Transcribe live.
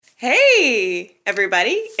Hey,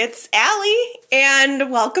 everybody, it's Allie,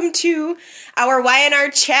 and welcome to our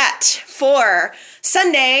YNR chat for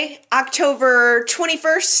Sunday, October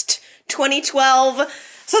 21st, 2012.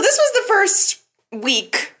 So this was the first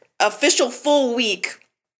week, official full week,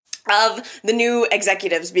 of the new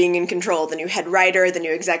executives being in control, the new head writer, the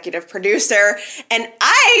new executive producer, and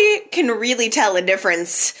I can really tell a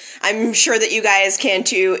difference. I'm sure that you guys can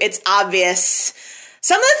too. It's obvious.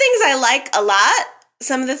 Some of the things I like a lot,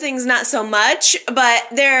 some of the things not so much, but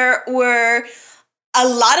there were a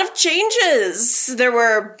lot of changes. There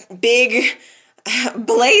were big,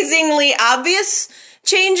 blazingly obvious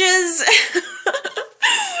changes.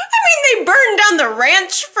 They burned down the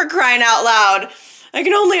ranch, for crying out loud. I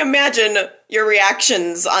can only imagine your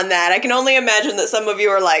reactions on that. I can only imagine that some of you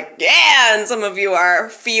are like, yeah, and some of you are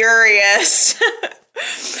furious.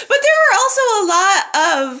 But there were also a lot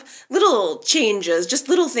of little changes, just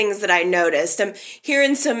little things that I noticed. I'm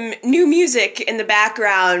hearing some new music in the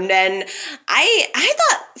background, and I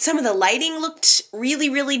thought some of the lighting looked really,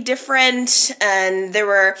 really different, and there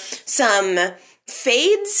were some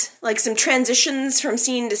fades, like some transitions from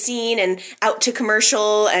scene to scene and out to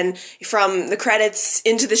commercial and from the credits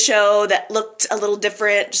into the show that looked a little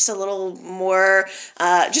different, just a little more,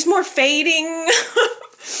 just more fading.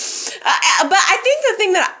 But I think the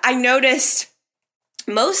thing that I noticed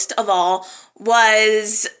most of all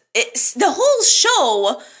was the whole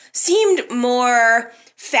show seemed more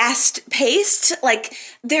fast-paced. Like,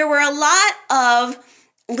 there were a lot of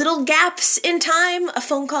little gaps in time, a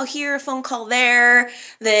phone call here, a phone call there,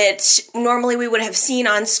 that normally we would have seen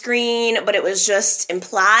on screen, but it was just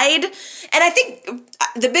implied. And I think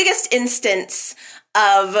the biggest instance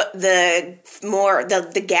of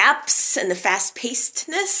the gaps and the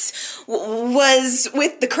fast-pacedness was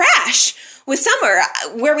with the crash with Summer.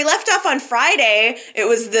 Where we left off on Friday, it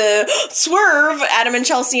was the swerve, Adam and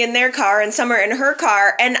Chelsea in their car and Summer in her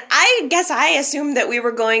car, and I guess I assumed that we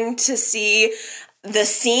were going to see the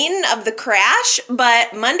scene of the crash,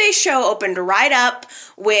 but Monday's show opened right up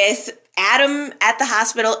with Adam at the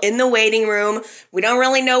hospital in the waiting room. We don't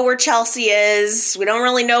really know where Chelsea is. We don't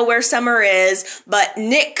really know where Summer is, but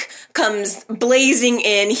Nick comes blazing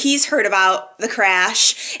in. He's heard about the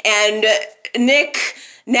crash, and Nick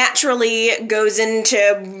naturally goes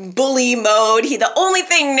into bully mode. The only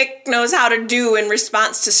thing Nick knows how to do in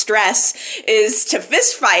response to stress is to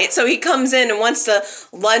fist fight. So he comes in and wants to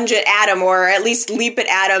lunge at Adam, or at least leap at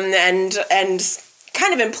Adam, and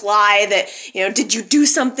kind of imply that, did you do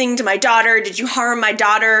something to my daughter? Did you harm my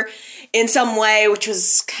daughter in some way? Which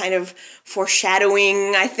was kind of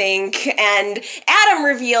foreshadowing, I think. And Adam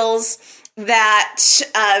reveals that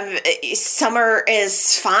Summer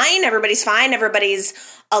is fine, everybody's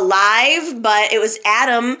alive, but it was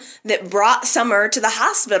Adam that brought Summer to the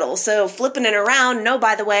hospital. So flipping it around, no,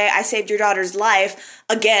 by the way, I saved your daughter's life.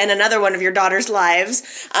 Again, another one of your daughter's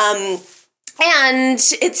lives. And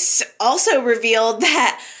it's also revealed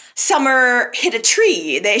that Summer hit a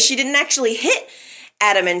tree. She didn't actually hit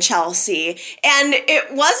Adam and Chelsea. And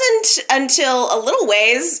it wasn't until a little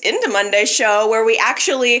ways into Monday's show where we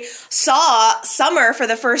actually saw Summer for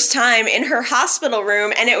the first time in her hospital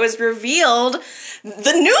room, and it was revealed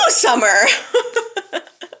the new Summer.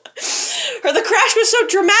 The crash was so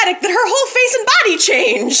dramatic that her whole face and body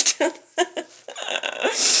changed.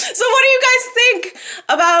 So what do you guys think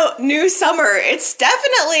about new Summer? It's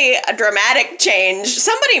definitely a dramatic change.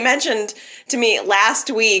 Somebody mentioned to me last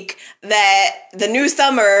week that the new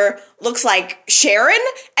Summer looks like Sharon,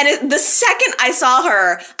 and the second I saw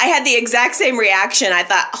her, I had the exact same reaction. I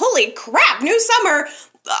thought, holy crap, new Summer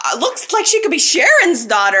looks like she could be Sharon's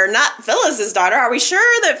daughter, not Phyllis's daughter. Are we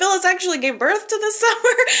sure that Phyllis actually gave birth to the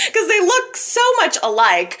Summer? Because they look so much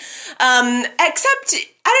alike. Except,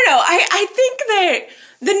 I don't know, I think that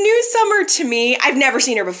the new Summer, to me, I've never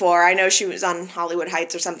seen her before. I know she was on Hollywood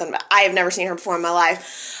Heights or something, but I have never seen her before in my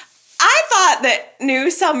life. I thought that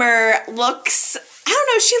new Summer looks, I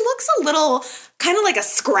don't know, she looks a little kind of like a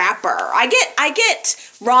scrapper. I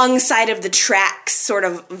get wrong side of the tracks sort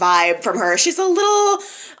of vibe from her. She's a little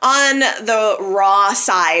on the raw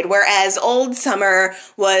side, whereas old Summer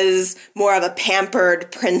was more of a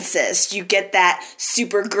pampered princess. You get that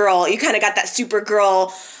Supergirl, you kind of got that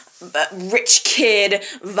Supergirl rich kid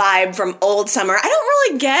vibe from old Summer. I don't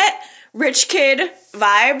really get rich kid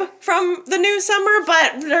vibe from the new Summer,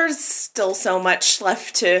 but there's still so much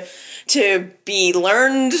left to be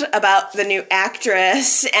learned about the new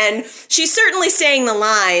actress, and she's certainly saying the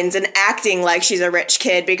lines and acting like she's a rich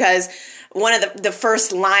kid, because one of the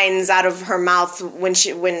first lines out of her mouth when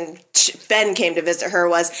Fen came to visit her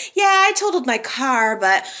was, "Yeah, I totaled my car,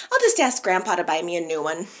 but I'll just ask Grandpa to buy me a new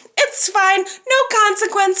one. It's fine, no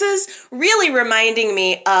consequences." Really reminding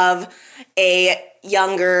me of a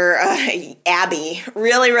younger Abby,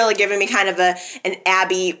 really giving me kind of an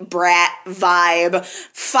Abby brat vibe.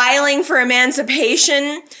 Filing for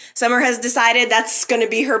emancipation. Summer has decided that's going to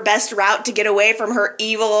be her best route to get away from her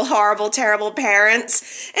evil, horrible, terrible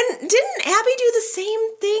parents. And didn't Abby do the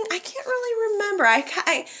same thing? I can't really remember.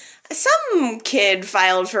 Some kid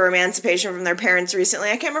filed for emancipation from their parents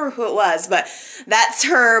recently. I can't remember who it was, but that's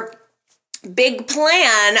her big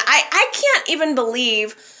plan. I can't even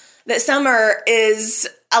believe that Summer is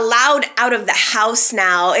allowed out of the house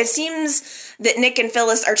now. It seems that Nick and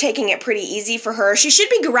Phyllis are taking it pretty easy for her. She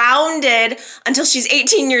should be grounded until she's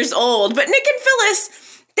 18 years old. But Nick and Phyllis,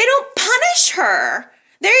 they don't punish her.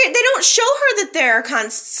 They don't show her that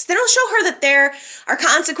there are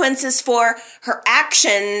consequences for her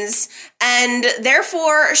actions, and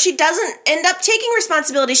therefore she doesn't end up taking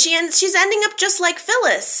responsibility. She's ending up just like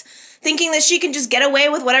Phyllis, thinking that she can just get away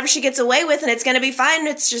with whatever she gets away with and it's going to be fine.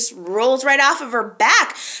 It just rolls right off of her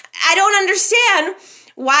back. I don't understand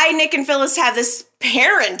why Nick and Phyllis have this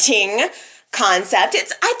parenting concept.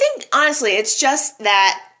 I think, honestly, it's just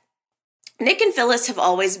that Nick and Phyllis have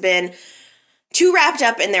always been too wrapped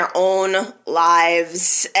up in their own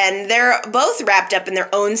lives, and they're both wrapped up in their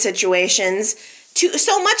own situations,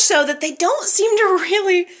 so much so that they don't seem to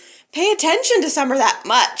really pay attention to Summer that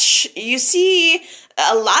much. You see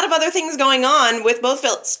a lot of other things going on with both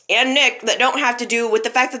Phyllis and Nick that don't have to do with the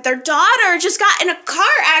fact that their daughter just got in a car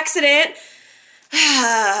accident.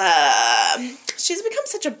 She's become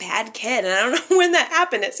such a bad kid, and I don't know when that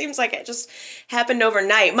happened. It seems like it just happened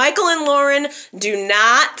overnight. Michael and Lauren do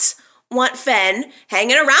not want Fen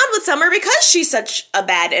hanging around with Summer because she's such a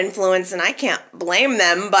bad influence, and I can't blame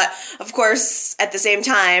them. But of course, at the same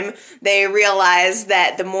time, they realize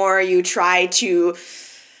that the more you try to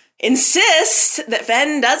insist that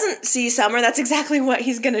Fen doesn't see Summer, that's exactly what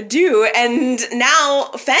he's gonna do. And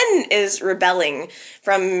now Fen is rebelling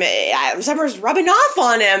from Summer's rubbing off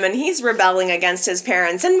on him, and he's rebelling against his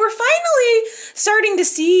parents. And we're finally starting to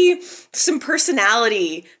see some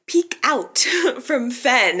personality peek out from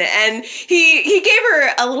Fen. And he gave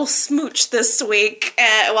her a little smooch this week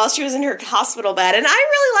while she was in her hospital bed, and I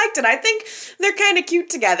really liked it. I think they're kind of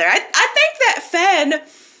cute together. I think that Fen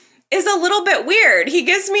is a little bit weird. He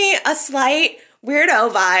gives me a slight weirdo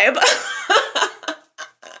vibe.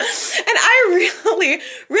 And I really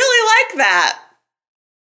like that.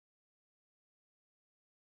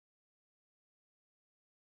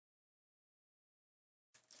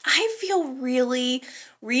 I feel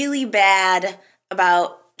really bad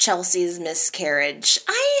about Chelsea's miscarriage.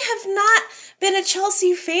 I have not been a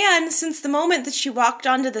Chelsea fan since the moment that she walked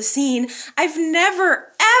onto the scene. I've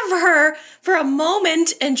never, ever, for a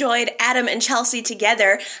moment, enjoyed Adam and Chelsea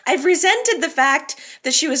together. I've resented the fact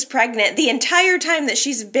that she was pregnant the entire time that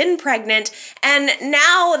she's been pregnant, and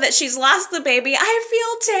now that she's lost the baby, I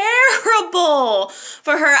feel terrible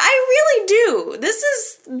for her. I really do. This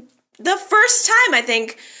is the first time, I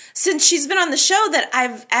think, since she's been on the show that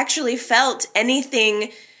I've actually felt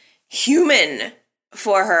anything human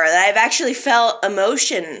for her, that I've actually felt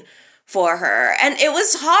emotion for her. And it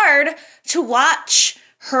was hard to watch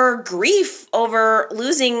her grief over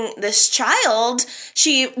losing this child.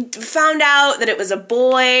 She found out that it was a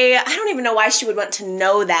boy. I don't even know why she would want to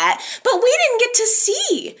know that, but we didn't get to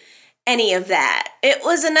see any of that. It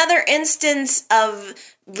was another instance of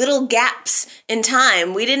little gaps in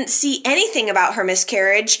time. We didn't see anything about her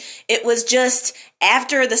miscarriage. It was just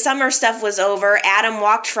after the Summer stuff was over, Adam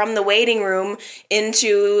walked from the waiting room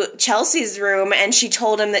into Chelsea's room and she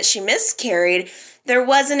told him that she miscarried. There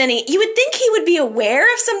wasn't any, you would think he would be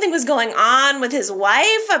aware if something was going on with his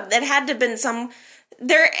wife. That had to have been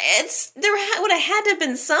there would have had to have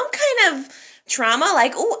been some kind of trauma,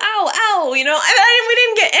 like, ooh, ow, you know, we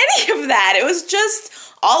didn't get any of that. It was just,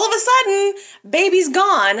 all of a sudden, baby's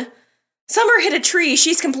gone. Summer hit a tree,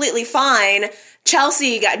 she's completely fine.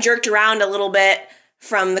 Chelsea got jerked around a little bit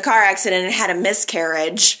from the car accident and had a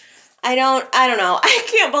miscarriage. I don't know. I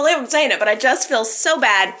can't believe I'm saying it, but I just feel so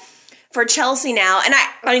bad for Chelsea now. And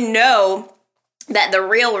I know that the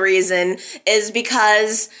real reason is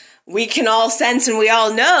because we can all sense and we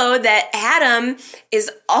all know that Adam is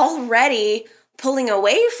already pulling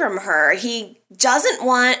away from her. He doesn't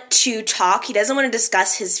want to talk. He doesn't want to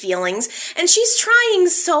discuss his feelings. And she's trying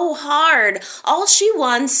so hard. All she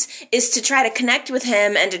wants is to try to connect with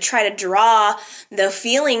him and to try to draw the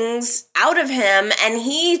feelings out of him. And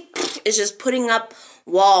he is just putting up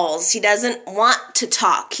walls. He doesn't want to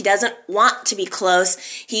talk. He doesn't want to be close.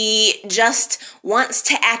 He just wants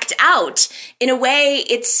to act out. In a way,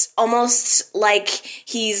 it's almost like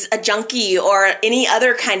he's a junkie or any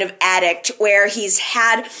other kind of addict where he's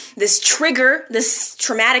had this trigger, this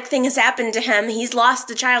traumatic thing has happened to him. He's lost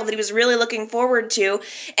the child that he was really looking forward to.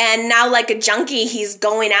 And now, like a junkie, he's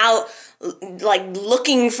going out like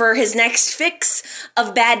looking for his next fix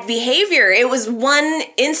of bad behavior. It was one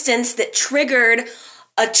instance that triggered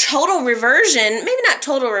a total reversion, maybe not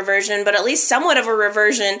total reversion, but at least somewhat of a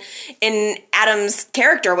reversion in Adam's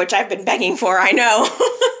character, which I've been begging for, I know.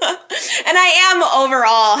 And I am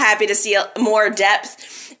overall happy to see more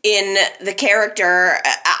depth in the character.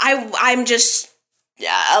 I'm just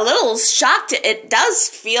a little shocked. It does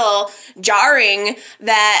feel jarring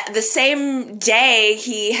that the same day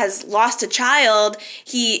he has lost a child,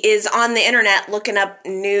 he is on the internet looking up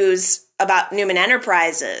news about Newman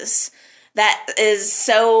Enterprises. That is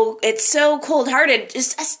it's so cold-hearted,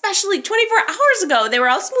 just especially 24 hours ago. They were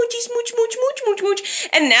all smoochy, smooch, mooch, mooch, mooch, mooch.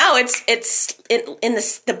 And now it's in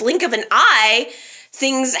the blink of an eye,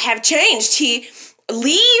 things have changed. He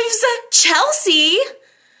leaves Chelsea.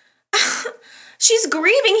 She's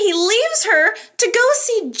grieving. He leaves her to go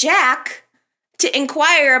see Jack to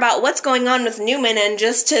inquire about what's going on with Newman and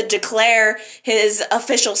just to declare his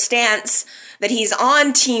official stance that he's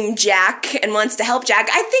on Team Jack and wants to help Jack.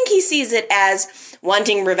 I think he sees it as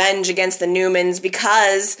wanting revenge against the Newmans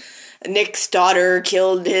because Nick's daughter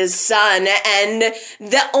killed his son. And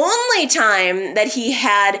the only time that he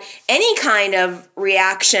had any kind of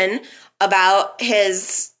reaction about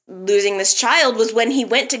his losing this child was when he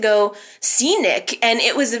went to go see Nick. And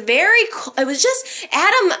it was just,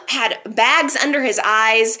 Adam had bags under his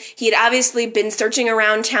eyes. He had obviously been searching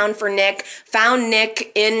around town for Nick, found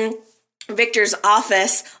Nick in Victor's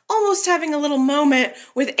office, almost having a little moment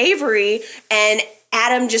with Avery, and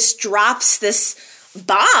Adam just drops this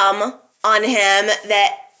bomb on him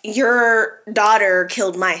that your daughter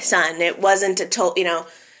killed my son. It wasn't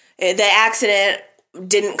the accident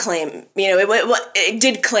didn't claim, it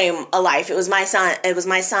did claim a life. It was my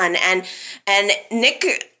son. And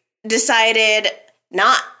Nick decided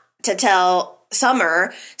not to tell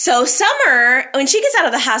Summer. So Summer, when she gets out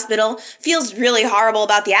of the hospital, feels really horrible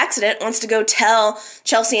about the accident, wants to go tell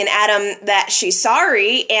Chelsea and Adam that she's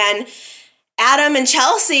sorry, and Adam and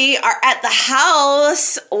Chelsea are at the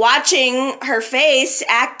house watching her face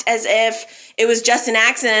act as if it was just an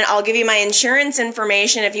accident. I'll give you my insurance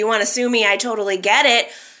information. If you want to sue me, I totally get it.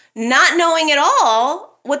 Not knowing at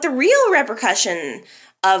all what the real repercussion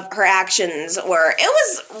of her actions were. It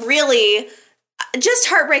was really just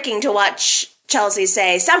heartbreaking to watch Chelsea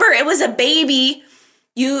say, Summer, it was a baby.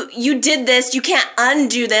 You did this. You can't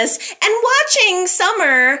undo this. And watching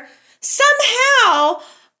Summer somehow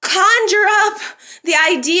conjure up the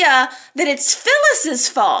idea that it's Phyllis's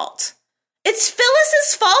fault. It's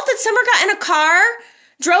Phyllis's fault that Summer got in a car,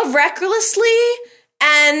 drove recklessly,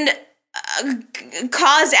 and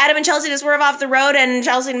caused Adam and Chelsea to swerve off the road and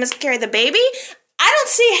Chelsea to miscarry the baby. I don't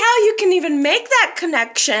see how you can even make that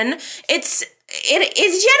connection. It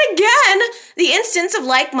is yet again the instance of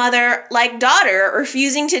like mother, like daughter,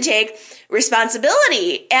 refusing to take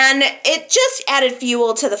responsibility. And it just added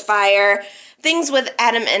fuel to the fire. Things with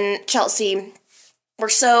Adam and Chelsea were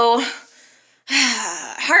so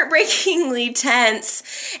heartbreakingly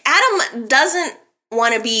tense. Adam doesn't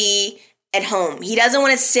want to be at home. He doesn't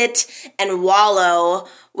want to sit and wallow,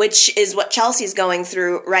 which is what Chelsea's going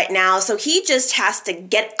through right now. So he just has to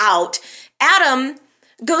get out. Adam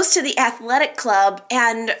goes to the athletic club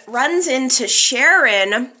and runs into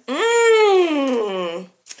Sharon.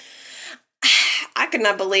 I could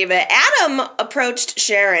not believe it. Adam approached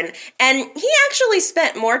Sharon, and he actually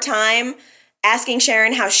spent more time asking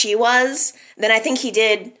Sharon how she was than I think he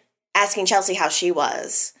did asking Chelsea how she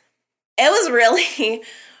was. It was really,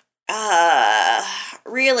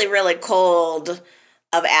 really, really cold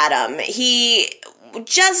of Adam. He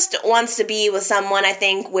just wants to be with someone, I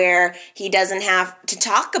think, where he doesn't have to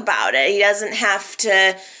talk about it. He doesn't have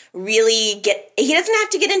to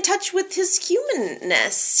get in touch with his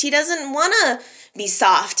humanness. He doesn't want to be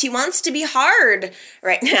soft. He wants to be hard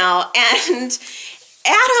right now. And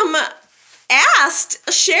Adam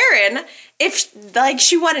asked Sharon if,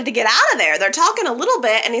 she wanted to get out of there. They're talking a little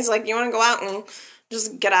bit, and he's like, you want to go out and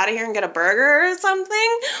just get out of here and get a burger or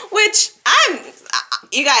something? Which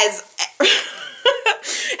you guys,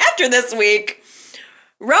 after this week,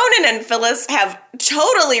 Ronan and Phyllis have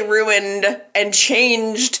totally ruined and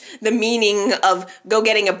changed the meaning of go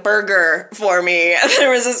getting a burger for me.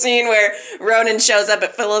 There was a scene where Ronan shows up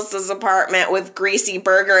at Phyllis's apartment with greasy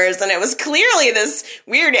burgers, and it was clearly this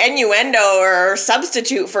weird innuendo or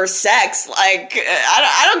substitute for sex. Like,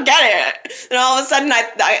 I don't get it. And all of a sudden,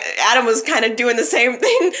 Adam was kind of doing the same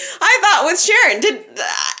thing I thought with Sharon.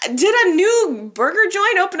 Did a new burger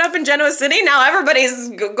joint open up in Genoa City? Now everybody's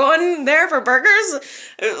going there for burgers?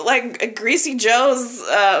 Like Greasy Joe's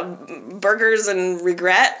Burgers and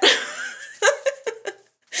Regret.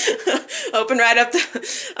 Opened right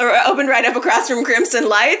up across from Crimson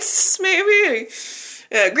Lights, maybe.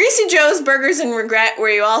 Greasy Joe's Burgers and Regret,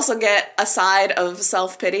 where you also get a side of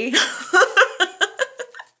self-pity.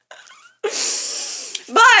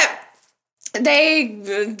 But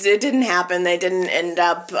it didn't happen. They didn't end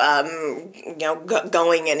up,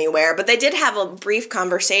 going anywhere. But they did have a brief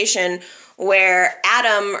conversation where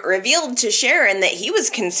Adam revealed to Sharon that he was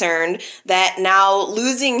concerned that now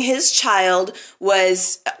losing his child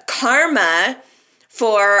was karma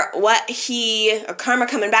for karma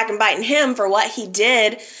coming back and biting him for what he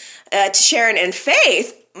did to Sharon and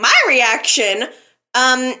Faith. My reaction,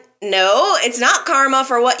 no, it's not karma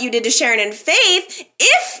for what you did to Sharon and Faith.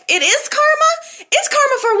 If it is karma, it's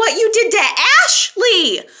karma for what you did to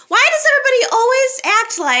Ashley. Why does everybody always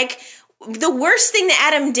act like the worst thing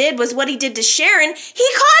that Adam did was what he did to Sharon? He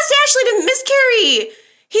caused Ashley to miscarry.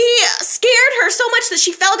 He scared her so much that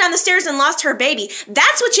she fell down the stairs and lost her baby.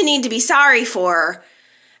 That's what you need to be sorry for.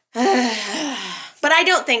 But I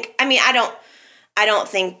don't think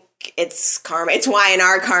it's karma. It's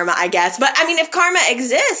Y&R karma, I guess. But I mean, if karma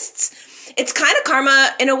exists, it's kind of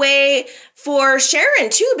karma in a way for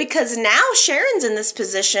Sharon too, because now Sharon's in this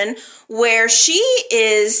position where she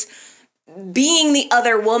is being the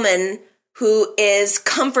other woman who is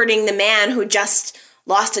comforting the man who just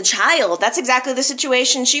lost a child. That's exactly the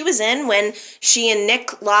situation she was in when she and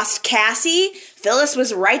Nick lost Cassie. Phyllis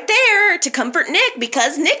was right there to comfort Nick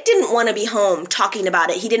because Nick didn't want to be home talking about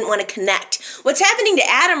it. He didn't want to connect. What's happening to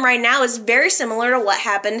Adam right now is very similar to what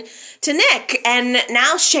happened to Nick. And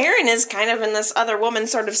now Sharon is kind of in this other woman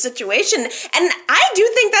sort of situation. And I do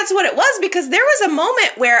think that's what it was, because there was a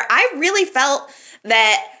moment where I really felt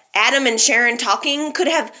that Adam and Sharon talking could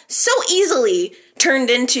have so easily turned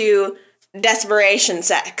into desperation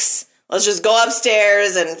sex. Let's just go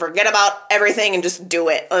upstairs and forget about everything and just do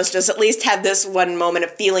it. Let's just at least have this one moment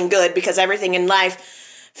of feeling good because everything in life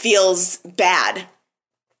feels bad.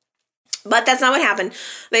 But that's not what happened.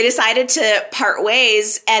 They decided to part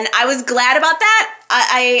ways, and I was glad about that.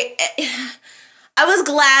 I was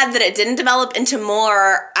glad that it didn't develop into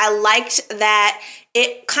more. I liked that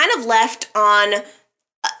it kind of left on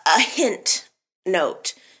a hint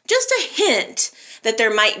note. Just a hint that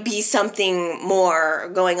there might be something more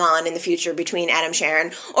going on in the future between Adam and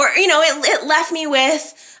Sharon. Or, it left me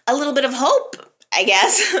with a little bit of hope, I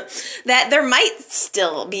guess, that there might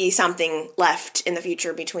still be something left in the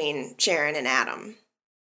future between Sharon and Adam.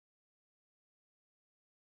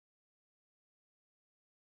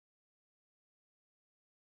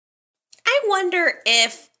 I wonder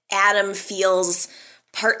if Adam feels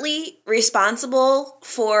partly responsible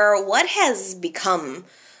for what has become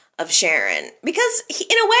of Sharon, because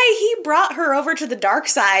in a way he brought her over to the dark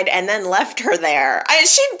side and then left her there.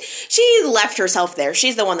 She left herself there.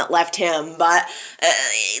 She's the one that left him, but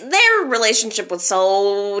their relationship was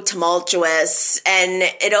so tumultuous, and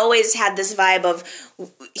it always had this vibe of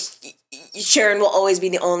Sharon will always be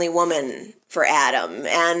the only woman for Adam.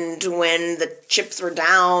 And when the chips were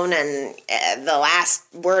down and the last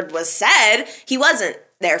word was said, he wasn't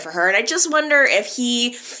there for her. And I just wonder if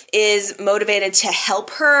he is motivated to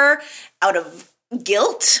help her out of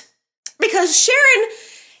guilt, because Sharon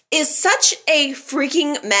is such a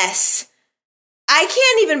freaking mess. I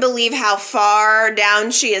can't even believe how far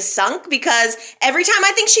down she is sunk, because every time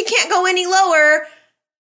I think she can't go any lower,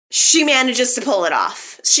 she manages to pull it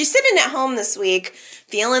off. She's sitting at home this week,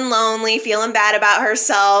 feeling lonely, feeling bad about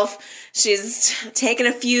herself. She's taken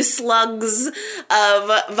a few slugs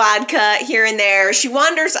of vodka here and there. She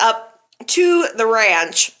wanders up to the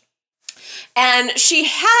ranch, and she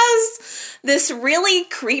has this really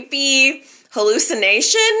creepy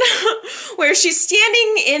hallucination where she's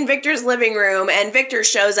standing in Victor's living room, and Victor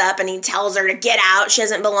shows up and he tells her to get out. She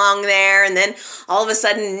doesn't belong there. And then all of a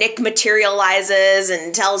sudden Nick materializes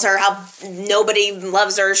and tells her how nobody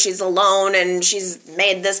loves her. She's alone and she's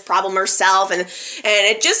made this problem herself. And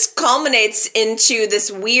it just culminates into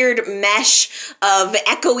this weird mesh of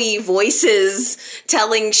echoey voices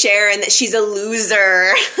telling Sharon that she's a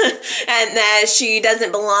loser and that she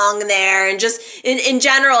doesn't belong there. And just in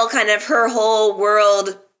general, kind of her whole whole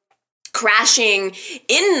world crashing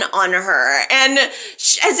in on her. And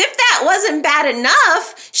as if that wasn't bad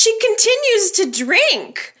enough, she continues to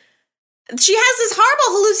drink. She has this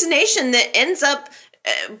horrible hallucination that ends up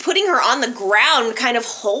putting her on the ground, kind of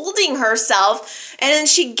holding herself. And then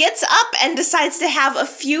she gets up and decides to have a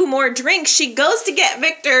few more drinks. She goes to get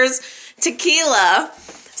Victor's tequila,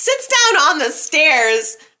 sits down on the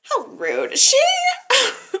stairs. How rude. She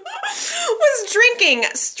was drinking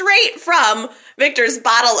straight from Victor's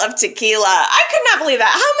bottle of tequila. I could not believe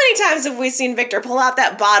that. How many times have we seen Victor pull out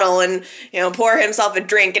that bottle and, pour himself a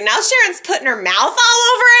drink, and now Sharon's putting her mouth all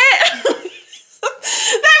over it?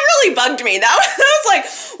 That really bugged me. That was like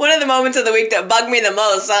one of the moments of the week that bugged me the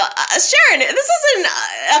most. Sharon, this isn't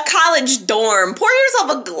a college dorm. Pour yourself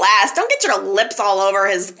a glass. Don't get your lips all over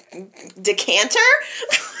his decanter.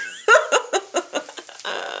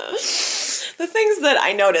 The things that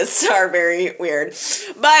I noticed are very weird.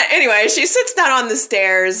 But anyway, she sits down on the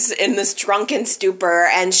stairs in this drunken stupor,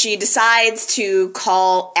 and she decides to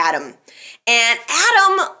call Adam. And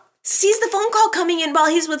Adam sees the phone call coming in while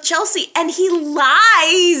he's with Chelsea, and he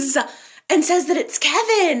lies and says that it's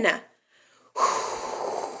Kevin.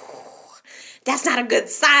 That's not a good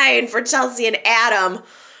sign for Chelsea and Adam.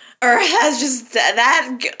 Or has just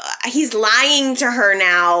that, he's lying to her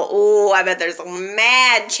now. Oh, I bet there's some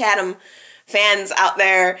mad Chatham fans out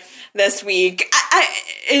there this week.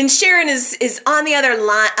 And Sharon is on the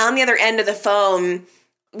other end of the phone,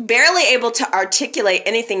 barely able to articulate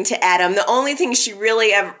anything to Adam. The only thing she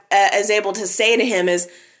really is able to say to him is,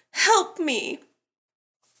 "Help me."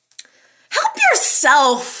 Help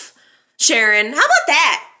yourself, Sharon. How about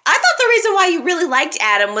that? I thought the reason why you really liked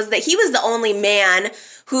Adam was that he was the only man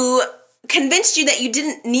who convinced you that you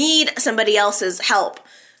didn't need somebody else's help.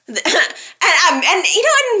 And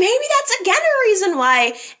maybe that's again a reason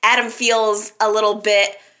why Adam feels a little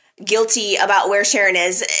bit guilty about where Sharon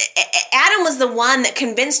is. Adam was the one that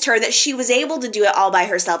convinced her that she was able to do it all by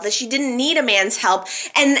herself, that she didn't need a man's help.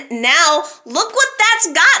 And now look what that's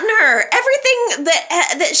gotten her. Everything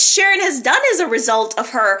that Sharon has done is a result of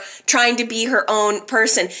her trying to be her own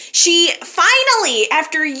person. She finally,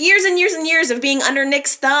 after years and years and years of being under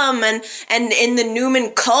Nick's thumb and in the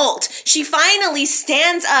Newman cult, she finally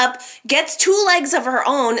stands up, gets two legs of her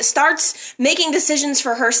own, starts making decisions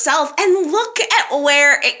for herself, and look at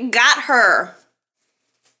where it got her.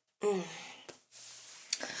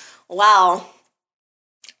 Wow.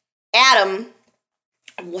 Adam,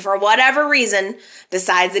 for whatever reason,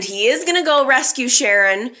 decides that he is going to go rescue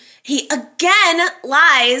Sharon. He again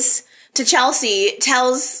lies to Chelsea,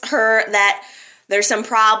 tells her that there's some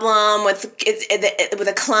problem with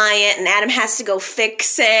a client and Adam has to go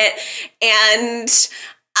fix it. And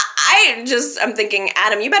I'm thinking,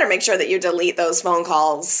 Adam, you better make sure that you delete those phone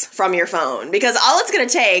calls from your phone, because all it's going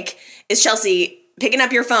to take is Chelsea picking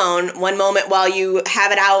up your phone one moment while you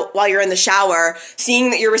have it out while you're in the shower,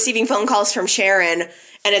 seeing that you're receiving phone calls from Sharon,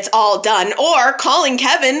 and it's all done, or calling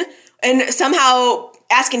Kevin and somehow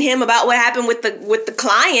asking him about what happened with the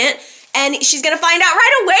client, and she's going to find out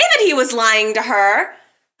right away that he was lying to her.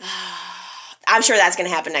 I'm sure that's going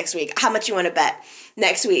to happen next week. How much you want to bet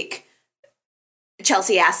next week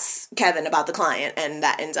Chelsea asks Kevin about the client, and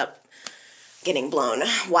that ends up getting blown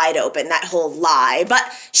wide open, that whole lie. But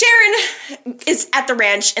Sharon is at the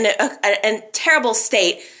ranch in a terrible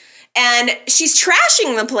state, and she's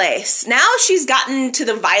trashing the place. Now she's gotten to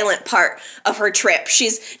the violent part of her trip.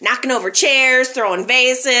 She's knocking over chairs, throwing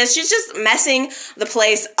vases. She's just messing the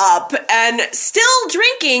place up. And still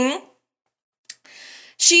drinking,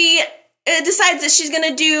 she decides that she's going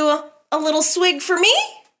to do a little swig for me.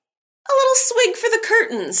 A little swig for the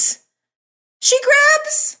curtains. She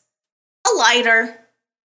grabs a lighter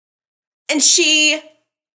and she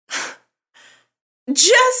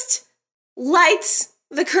just lights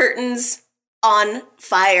the curtains on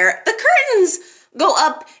fire. The curtains go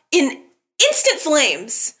up in instant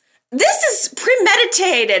flames. This is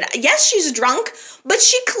premeditated. Yes, she's drunk, but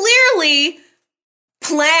she clearly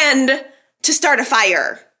planned to start a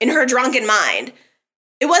fire in her drunken mind.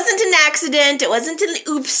 It wasn't an accident. It wasn't an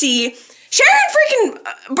oopsie. Sharon freaking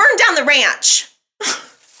burned down the ranch.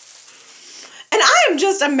 And I am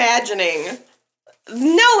just imagining,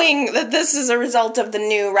 knowing that this is a result of the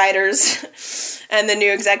new writers and the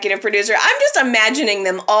new executive producer, I'm just imagining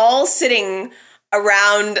them all sitting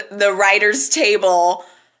around the writer's table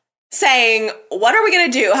saying, what are we going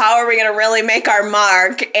to do? How are we going to really make our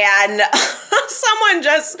mark? And someone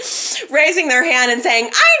just raising their hand and saying,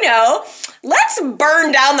 I know, let's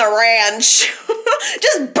burn down the ranch.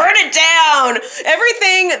 Just burn it down.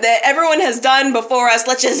 Everything that everyone has done before us,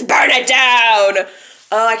 let's just burn it down.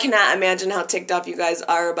 Oh, I cannot imagine how ticked off you guys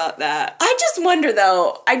are about that. I just wonder,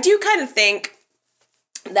 though, I do kind of think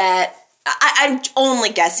that, I'm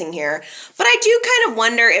only guessing here, but I do kind of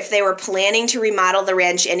wonder if they were planning to remodel the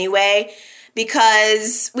ranch anyway,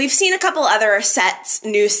 because we've seen a couple other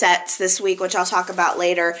new sets this week, which I'll talk about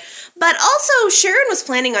later. But also, Sharon was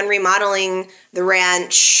planning on remodeling the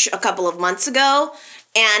ranch a couple of months ago,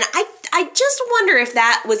 and I just wonder if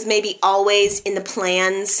that was maybe always in the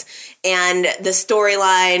plans and the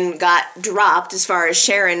storyline got dropped as far as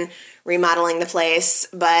Sharon remodeling the place.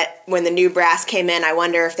 But when the new brass came in, I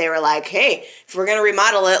wonder if they were like, hey, if we're going to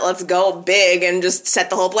remodel it, let's go big and just set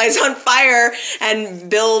the whole place on fire and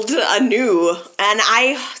build anew. And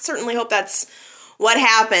I certainly hope that's what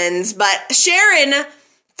happens. But Sharon,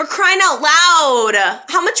 for crying out loud,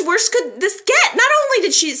 how much worse could this get? Not only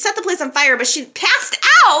did she set the place on fire, but she passed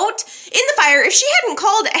out in the fire. If she hadn't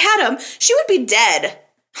called Adam, she would be dead.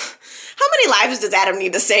 How many lives does Adam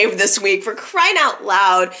need to save this week, for crying out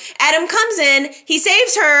loud? Adam comes in, he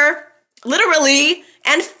saves her, literally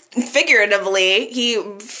and figuratively. He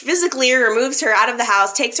physically removes her out of the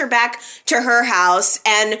house, takes her back to her house,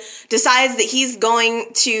 and decides that he's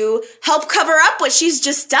going to help cover up what she's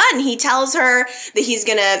just done. He tells her that he's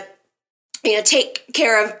gonna, take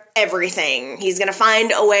care of everything. He's gonna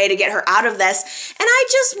find a way to get her out of this. And I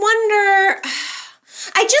just wonder,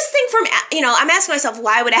 I just think I'm asking myself,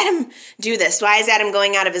 why would Adam do this? Why is Adam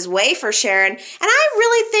going out of his way for Sharon? And I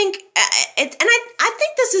really think, I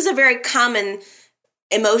think this is a very common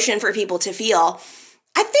emotion for people to feel.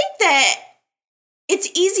 I think that it's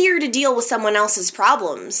easier to deal with someone else's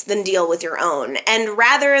problems than deal with your own. And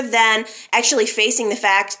rather than actually facing the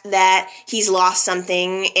fact that he's lost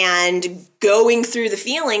something and going through the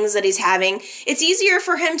feelings that he's having, it's easier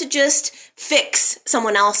for him to just fix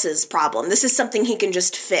someone else's problem. This is something he can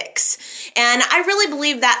just fix. And I really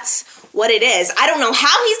believe that's what it is. I don't know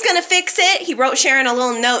how he's going to fix it. He wrote Sharon a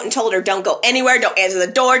little note and told her, don't go anywhere, don't answer the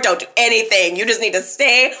door, don't do anything. You just need to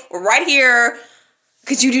stay right here,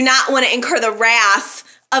 because you do not want to incur the wrath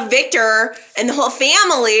of Victor and the whole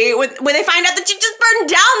family when they find out that you just burned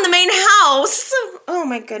down the main house. Oh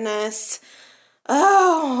my goodness.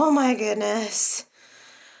 Oh my goodness.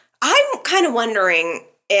 I'm kind of wondering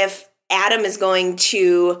if Adam is going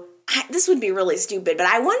to, this would be really stupid, but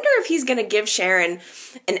I wonder if he's going to give Sharon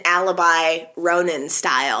an alibi Ronan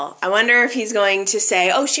style. I wonder if he's going to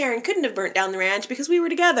say, oh, Sharon couldn't have burnt down the ranch because we were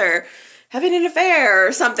together, having an affair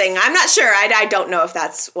or something. I'm not sure. I don't know if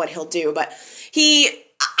that's what he'll do, but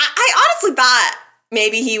I honestly thought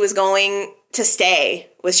maybe he was going to stay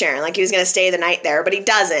with Sharon, like he was going to stay the night there, but he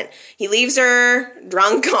doesn't. He leaves her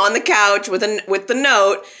drunk on the couch with the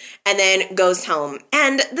note and then goes home.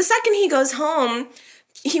 And the second he goes home,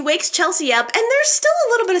 he wakes Chelsea up, and there's still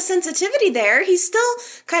a little bit of sensitivity there. He's still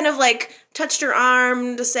kind of like touched her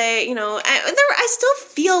arm to say, I still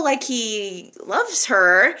feel like he loves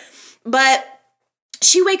her. But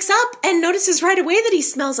she wakes up and notices right away that he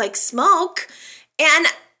smells like smoke. And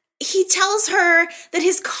he tells her that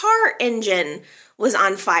his car engine was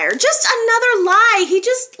on fire. Just another lie. He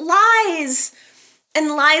just lies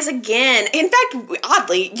and lies again. In fact,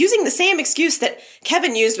 oddly, using the same excuse that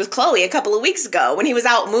Kevin used with Chloe a couple of weeks ago when he was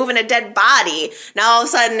out moving a dead body. Now all of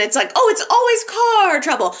a sudden it's like, oh, it's always car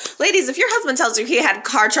trouble. Ladies, if your husband tells you he had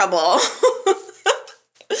car trouble,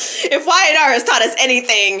 if Y&R has taught us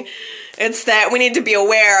anything, it's that we need to be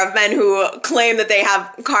aware of men who claim that they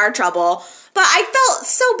have car trouble. But I felt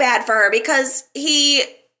so bad for her because he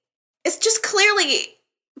is just clearly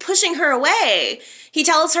pushing her away. He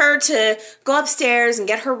tells her to go upstairs and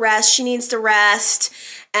get her rest. She needs to rest.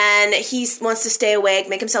 And he wants to stay awake,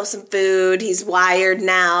 make himself some food. He's wired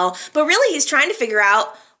now. But really, he's trying to figure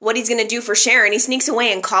out what he's going to do for Sharon. He sneaks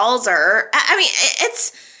away and calls her. I mean,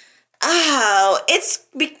 it's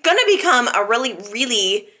going to become a really,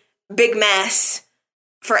 really big mess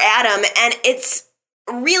for Adam. And it's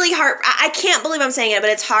really hard. I can't believe I'm saying it, but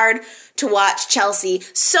it's hard to watch Chelsea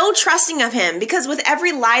so trusting of him, because with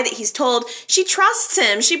every lie that he's told, she trusts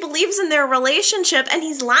him. She believes in their relationship, and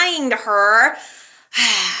he's lying to her.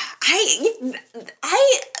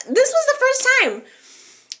 This was the first time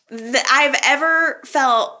that I've ever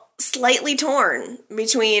felt slightly torn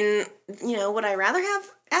between, would I rather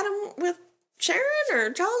have Adam with Sharon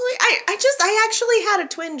or Chelsea? I actually had a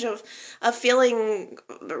twinge of feeling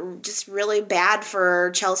just really bad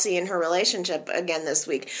for Chelsea and her relationship again this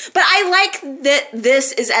week. But I like that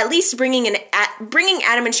this is at least bringing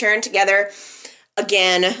Adam and Sharon together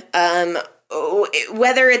again.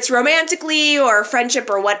 Whether it's romantically or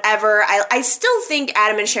friendship or whatever, I still think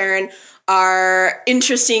Adam and Sharon are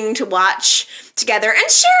interesting to watch together. And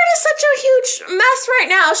Sharon is such a huge mess right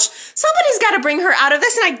now. Somebody's got to bring her out of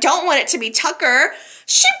this, and I don't want it to be Tucker.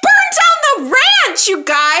 She burned down the ranch, you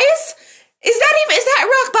guys. Is that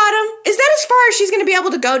rock bottom? Is that as far as she's going to be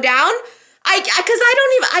able to go down? I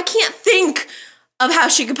can't think of how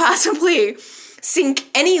she could possibly sink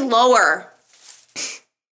any lower.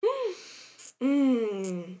 I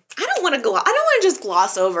don't want to just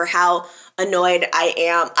gloss over how annoyed I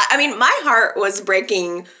am. I mean, my heart was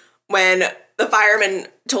breaking when the fireman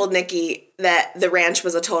told Nikki that the ranch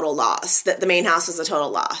was a total loss, that the main house was a total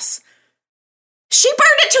loss. She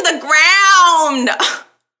burned it to the ground!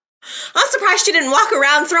 I'm surprised she didn't walk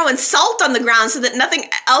around throwing salt on the ground so that nothing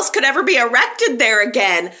else could ever be erected there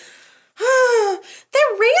again.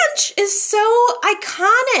 Their ranch is so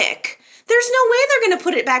iconic. There's no way they're going to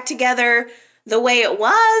put it back together the way it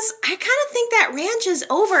was. I kind of think that ranch is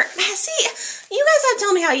over. See, you guys have to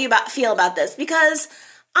tell me how you feel about this, because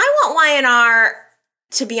I want YNR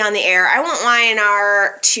to be on the air. I want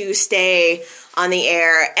YNR to stay on the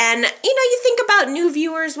air. And, you think about new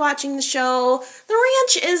viewers watching the show. The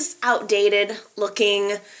ranch is outdated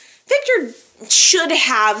looking. Victor should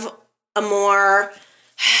have a more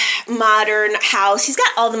modern house. He's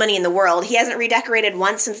got all the money in the world. He hasn't redecorated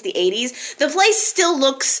once since the 80s. The place still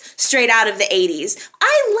looks straight out of the 80s.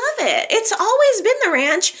 I love it. It's always been the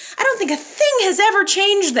ranch. I don't think a thing has ever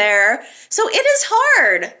changed there. So it is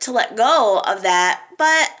hard to let go of that.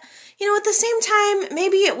 But, at the same time,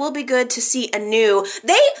 maybe it will be good to see new writers,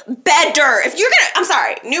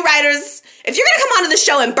 if you're gonna come onto the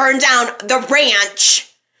show and burn down the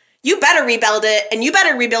ranch, you better rebuild it, and you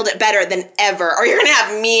better rebuild it better than ever, or you're gonna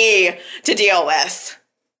have me to deal with.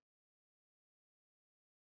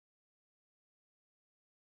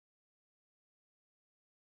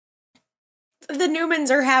 The Newmans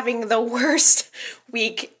are having the worst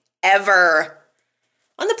week ever.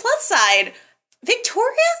 On the plus side,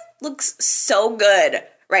 Victoria looks so good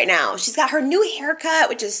right now. She's got her new haircut,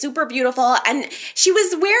 which is super beautiful, and she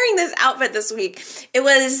was wearing this outfit this week. It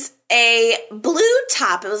was a blue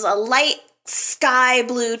top. It was a light sky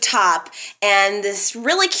blue top and this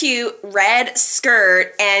really cute red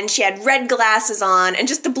skirt, and she had red glasses on, and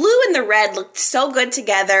just the blue and the red looked so good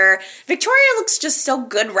together. Victoria looks just so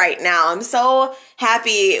good right now. I'm so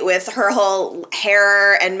happy with her whole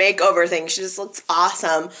hair and makeover thing. She just looks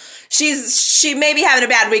awesome. She may be having a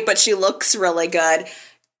bad week, but she looks really good.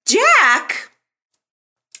 Jack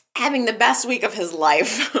having the best week of his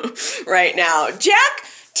life right now. Jack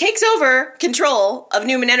takes over control of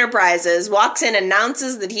Newman Enterprises, walks in,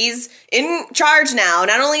 announces that he's in charge now.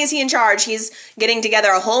 Not only is he in charge, he's getting together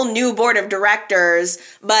a whole new board of directors,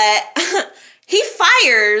 but he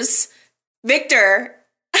fires Victor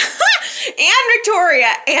and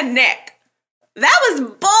Victoria and Nick. That was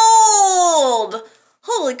bold!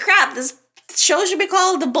 Holy crap, this show should be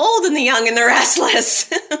called The Bold and the Young and the Restless.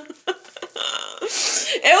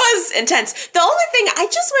 It was intense. The only thing, I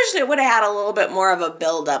just wish it would have had a little bit more of a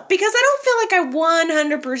build-up, because I don't feel like I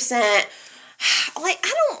 100%,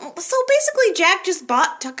 so basically Jack just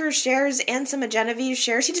bought Tucker's shares and some of Genevieve's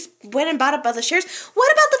shares. He just went and bought up other shares.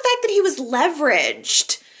 What about the fact that he was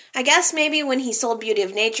leveraged? I guess maybe when he sold Beauty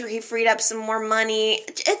of Nature, he freed up some more money.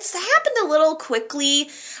 It's happened a little quickly.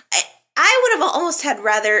 I would have almost had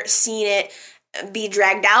rather seen it be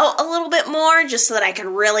dragged out a little bit more, just so that I could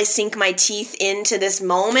really sink my teeth into this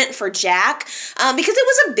moment for Jack, because it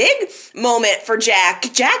was a big moment for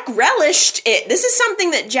Jack. Jack relished it. This is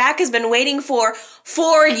something that Jack has been waiting for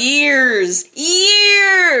years.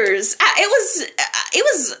 It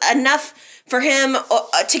was enough for him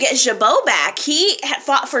to get Jabot back. He had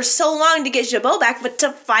fought for so long to get Jabot back, but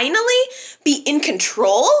to finally be in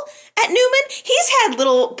control at Newman. He's had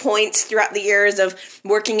little points throughout the years of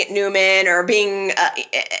working at Newman or being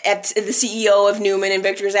at the CEO of Newman in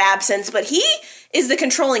Victor's absence, but he is the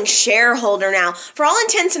controlling shareholder now. For all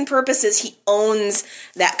intents and purposes, he owns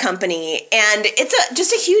that company, and it's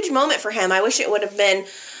just a huge moment for him. I wish it would have been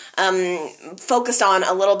focused on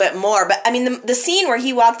a little bit more. But I mean, the scene where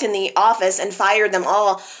he walked in the office and fired them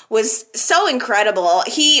all was so incredible.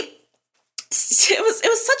 It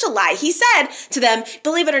was such a lie. He said to them,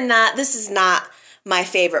 believe it or not, this is not my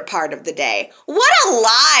favorite part of the day. What a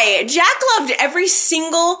lie! Jack loved every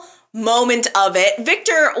single moment of it.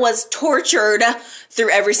 Victor was tortured through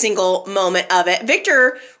every single moment of it.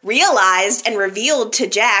 Victor realized and revealed to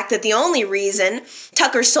Jack that the only reason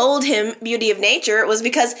Tucker sold him Beauty of Nature was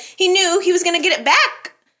because he knew he was going to get it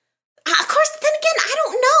back. Of course, then again, I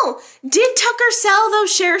don't know. Did Tucker sell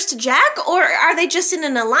those shares to Jack, or are they just in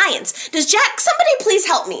an alliance? Does Jack, somebody please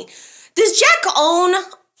help me. Does Jack own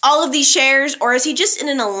all of these shares, or is he just in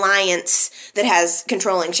an alliance that has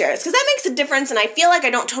controlling shares? Because that makes a difference, and I feel like I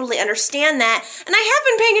don't totally understand that, and I have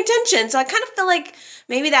been paying attention, so I kind of feel like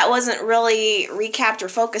maybe that wasn't really recapped or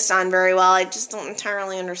focused on very well. I just don't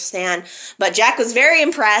entirely understand. But Jack was very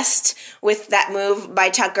impressed with that move by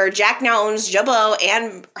Tucker. Jack now owns Jabot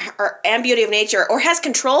and Beauty of Nature, or has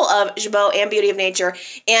control of Jabot and Beauty of Nature,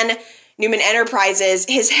 and Newman Enterprises.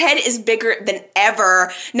 His head is bigger than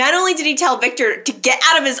ever. Not only did he tell Victor to get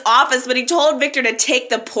out of his office, but he told Victor to take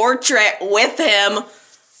the portrait with him.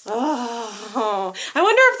 Oh, I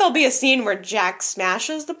wonder if there'll be a scene where Jack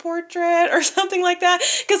smashes the portrait or something like that,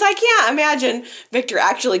 because I can't imagine Victor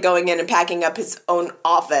actually going in and packing up his own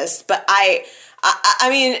office. But I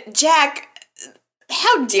mean, Jack,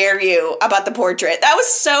 how dare you about the portrait? That was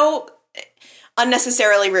so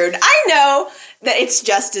unnecessarily rude. I know that it's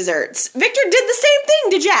just desserts. Victor did the same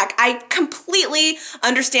thing to Jack. I completely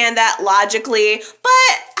understand that logically,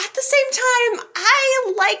 but at the same time,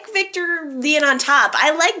 I like Victor being on top.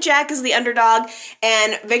 I like Jack as the underdog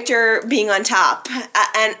and Victor being on top.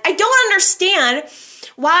 And I don't understand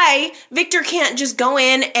why Victor can't just go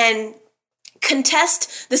in and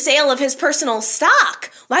contest the sale of his personal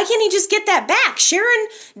stock. Why can't he just get that back? Sharon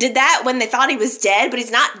did that when they thought he was dead, but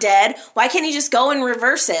he's not dead. Why can't he just go and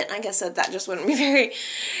reverse it? I guess that just wouldn't be very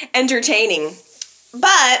entertaining.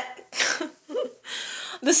 But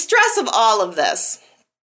the stress of all of this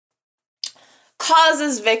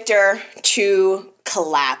causes Victor to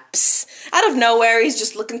collapse. Out of nowhere, he's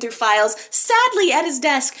just looking through files, sadly at his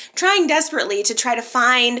desk, trying desperately to try to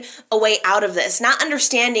find a way out of this, not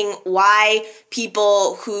understanding why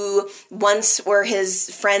people who once were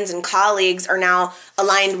his friends and colleagues are now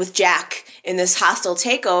aligned with Jack in this hostile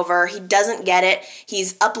takeover. He doesn't get it.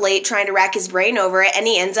 He's up late trying to rack his brain over it, and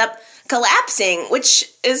he ends up collapsing, which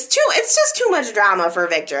is it's just too much drama for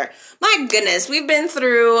Victor. My goodness, we've been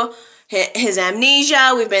through his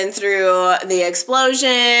amnesia, we've been through the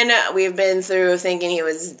explosion, we've been through thinking he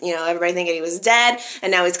was, everybody thinking he was dead,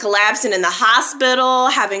 and now he's collapsing in the hospital,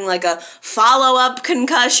 having like a follow-up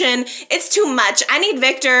concussion. It's too much. I need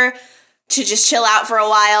Victor to just chill out for a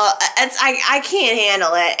while. I can't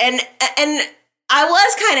handle it. And I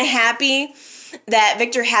was kind of happy that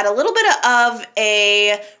Victor had a little bit of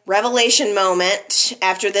a revelation moment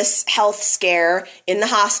after this health scare in the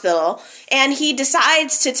hospital, and he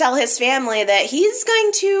decides to tell his family that he's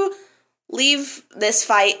going to leave this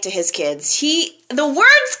fight to his kids. The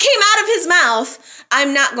words came out of his mouth,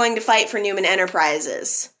 "I'm not going to fight for Newman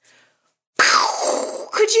Enterprises."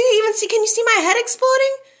 Can you see my head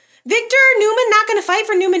exploding? Victor Newman not going to fight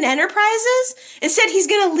for Newman Enterprises? Instead, he's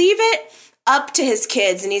going to leave it up to his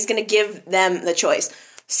kids, and he's going to give them the choice.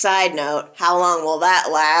 Side note, how long will that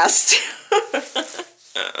last?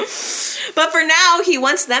 But for now, he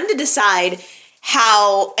wants them to decide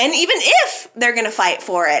how, and even if they're going to fight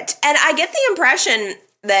for it. And I get the impression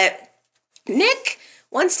that Nick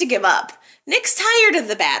wants to give up. Nick's tired of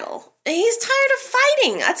the battle. He's tired of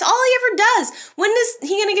fighting. That's all he ever does. When is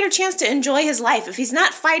he going to get a chance to enjoy his life? If he's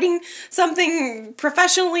not fighting something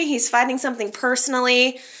professionally, he's fighting something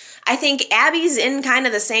personally. I think Abby's in kind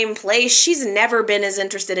of the same place. She's never been as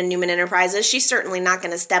interested in Newman Enterprises. She's certainly not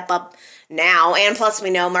going to step up now. And plus,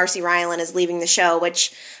 we know Marcy Ryland is leaving the show,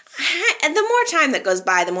 which the more time that goes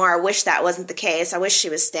by, the more I wish that wasn't the case. I wish she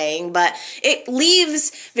was staying. But it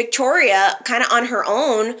leaves Victoria kind of on her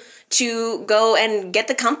own to go and get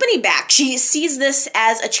the company back. She sees this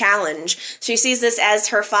as a challenge. She sees this as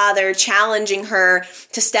her father challenging her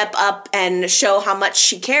to step up and show how much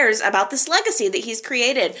she cares about this legacy that he's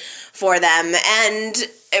created for them. And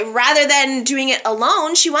rather than doing it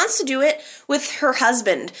alone, she wants to do it with her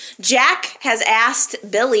husband. Jack has asked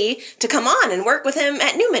Billy to come on and work with him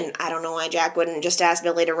at Newman. I don't know why Jack wouldn't just ask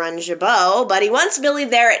Billy to run Jabot, but he wants Billy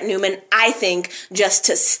there at Newman, I think, just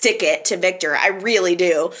to stick it to Victor. I really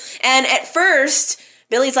do. And at first,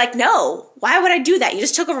 Billy's like, no, why would I do that? You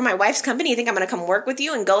just took over my wife's company. You think I'm going to come work with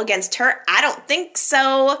you and go against her? I don't think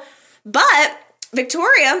so. But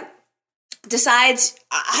Victoria decides,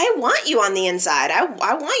 I want you on the inside. I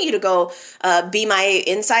want you to go be my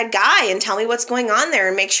inside guy and tell me what's going on there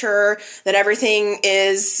and make sure that everything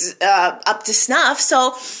is up to snuff.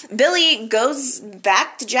 So Billy goes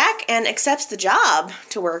back to Jack and accepts the job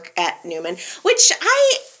to work at Newman, which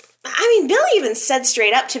I mean, Billy even said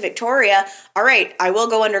straight up to Victoria, all right, I will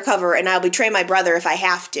go undercover and I'll betray my brother if I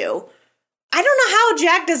have to. I don't know how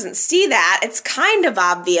Jack doesn't see that. It's kind of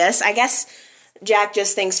obvious. I guess Jack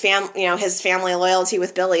just thinks his family loyalty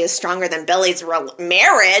with Billy is stronger than Billy's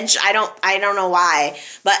marriage. I don't know why.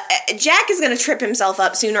 But Jack is going to trip himself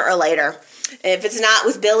up sooner or later. If it's not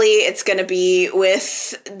with Billy, it's going to be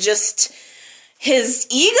with just his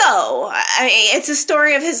ego. I mean, it's a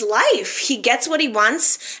story of his life. He gets what he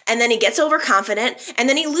wants, and then he gets overconfident, and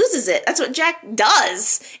then he loses it. That's what Jack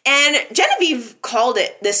does. And Genevieve called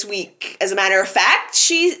it this week, as a matter of fact.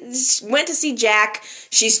 She went to see Jack.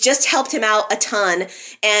 She's just helped him out a ton,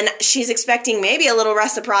 and she's expecting maybe a little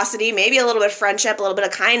reciprocity, maybe a little bit of friendship, a little bit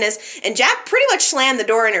of kindness, and Jack pretty much slammed the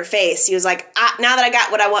door in her face. He was like, now that I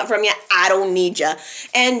got what I want from you, I don't need you.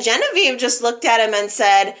 And Genevieve just looked at him and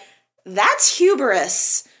said, "That's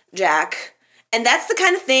hubris, Jack." And that's the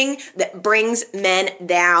kind of thing that brings men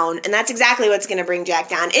down. And that's exactly what's going to bring Jack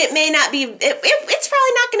down. It may not be, it's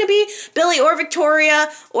probably not going to be Billy or Victoria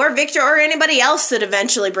or Victor or anybody else that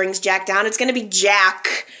eventually brings Jack down. It's going to be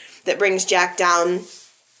Jack that brings Jack down.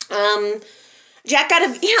 Jack got a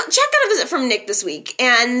visit from Nick this week.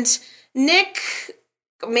 And Nick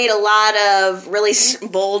made a lot of really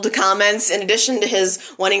bold comments in addition to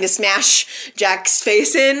his wanting to smash Jack's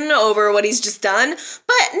face in over what he's just done.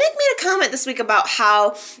 But Nick made a comment this week about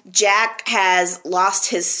how Jack has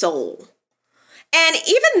lost his soul. And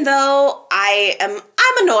even though I'm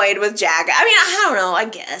annoyed with Jack, I mean, I don't know, I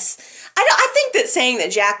guess. I think that saying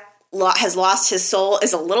that Jack has lost his soul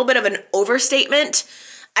is a little bit of an overstatement.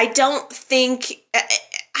 I don't think...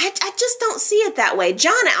 I just don't see it that way.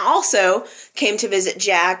 John also came to visit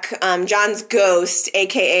Jack, John's ghost,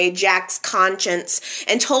 aka Jack's conscience,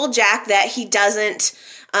 and told Jack that he doesn't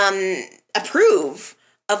approve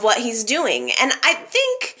of what he's doing. And I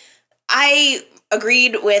think I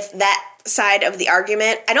agreed with that side of the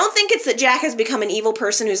argument. I don't think it's that Jack has become an evil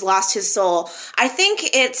person who's lost his soul. I think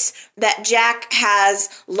it's that Jack has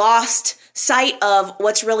lost sight of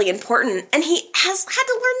what's really important, and he has had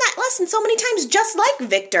to learn that lesson so many times, just like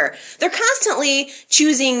Victor. They're constantly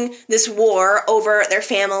choosing this war over their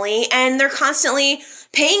family, and they're constantly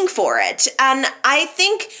paying for it. And I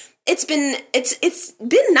think it's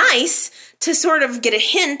been nice to sort of get a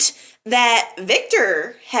hint that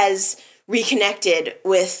Victor has reconnected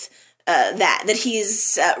with that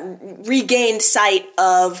he's regained sight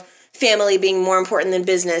of family being more important than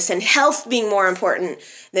business and health being more important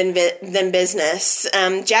than business.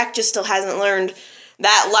 Jack just still hasn't learned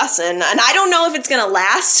that lesson, and I don't know if it's gonna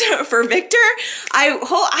last for Victor. I don't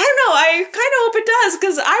know. I kind of hope it does,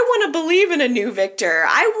 because I want to believe in a new Victor.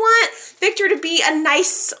 I want Victor to be a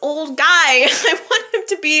nice old guy. I want him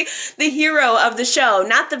to be the hero of the show,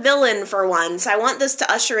 not the villain for once. I want this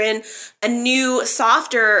to usher in a new,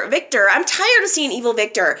 softer Victor. I'm tired of seeing evil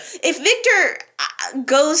Victor. If Victor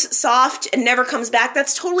goes soft and never comes back,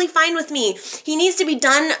 that's totally fine with me. He needs to be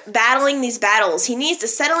done battling these battles. He needs to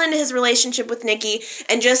settle into his relationship with Nikki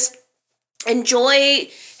and just enjoy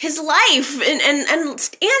his life and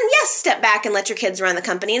yes, step back and let your kids run the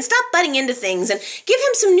company and stop butting into things and give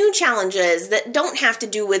him some new challenges that don't have to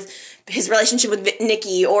do with his relationship with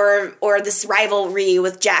Nikki or this rivalry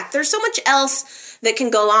with Jack. There's so much else that can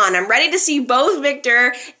go on. I'm ready to see both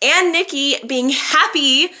Victor and Nikki being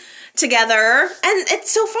happy together, and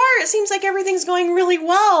so far it seems like everything's going really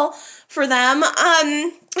well for them.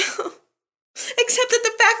 Except that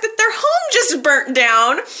the fact that their home just burnt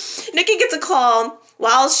down. Nikki gets a call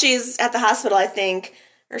while she's at the hospital, I think,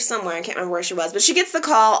 or somewhere. I can't remember where she was, but she gets the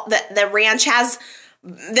call that the ranch that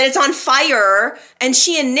it's on fire, and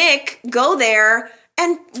she and Nick go there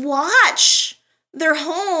and watch their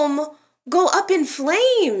home go up in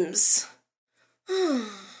flames.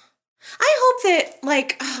 I hope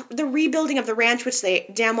that, the rebuilding of the ranch, which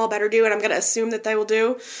they damn well better do, and I'm going to assume that they will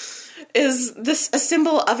do, is this a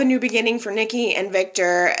symbol of a new beginning for Nikki and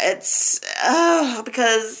Victor. It's,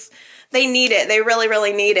 because they need it. They really,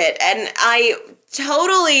 really need it. And I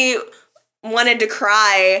totally wanted to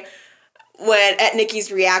cry at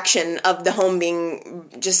Nikki's reaction of the home being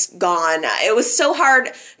just gone. It was so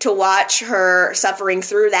hard to watch her suffering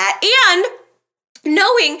through that, and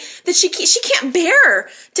knowing that she can't bear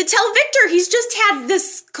to tell Victor he's just had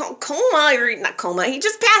this coma, or not coma, he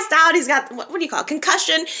just passed out, he's got, what do you call it,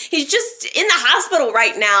 concussion, he's just in the hospital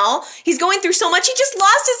right now, he's going through so much, he just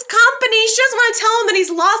lost his company, she doesn't want to tell him that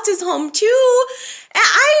he's lost his home too.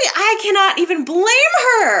 I cannot even blame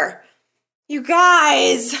her. You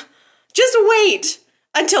guys, just wait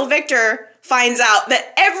until Victor finds out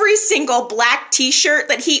that every single black t-shirt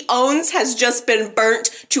that he owns has just been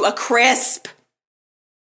burnt to a crisp.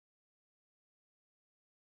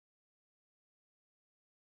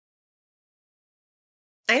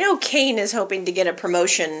 I know Kane is hoping to get a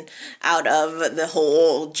promotion out of the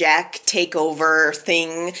whole Jack takeover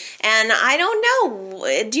thing, and I don't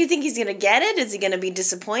know. Do you think he's going to get it? Is he going to be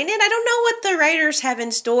disappointed? I don't know what the writers have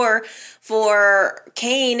in store for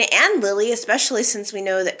Kane and Lily, especially since we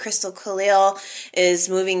know that Crystal Khalil is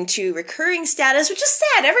moving to recurring status, which is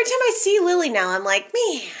sad. Every time I see Lily now, I'm like,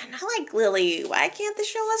 man, I like Lily. Why can't they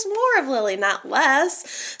show us more of Lily, not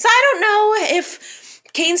less? So I don't know if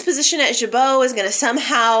Kane's position at Jabot is going to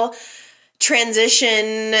somehow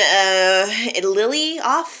transition Lily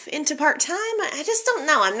off into part-time. I just don't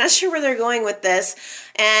know. I'm not sure where they're going with this.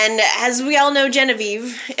 And as we all know,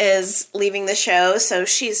 Genevieve is leaving the show, so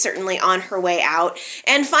she's certainly on her way out.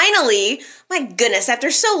 And finally, my goodness,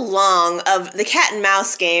 after so long of the cat and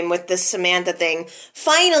mouse game with this Samantha thing,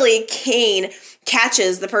 finally Kane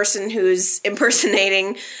catches the person who's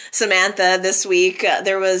impersonating Samantha this week.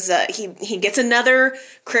 He gets another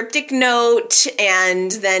cryptic note,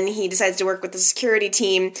 and then he decides to work with the security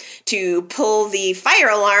team to pull the fire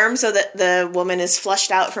alarm so that the woman is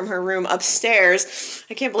flushed out from her room upstairs.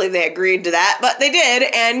 I can't believe they agreed to that, but they did,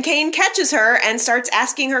 and Kane catches her and starts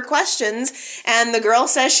asking her questions, and the girl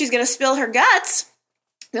says she's going to spill her guts.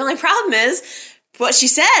 The only problem is, what she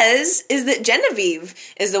says is that Genevieve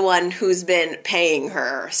is the one who's been paying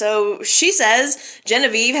her. So she says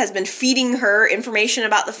Genevieve has been feeding her information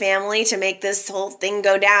about the family to make this whole thing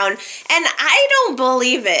go down. And I don't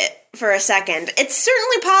believe it for a second. It's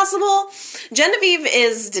certainly possible. Genevieve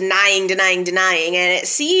is denying, and it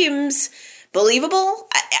seems believable.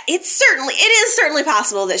 It is certainly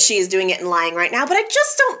possible that she is doing it and lying right now, but I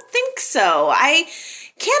just don't think so. I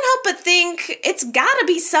can't help but think it's gotta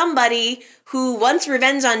be somebody who wants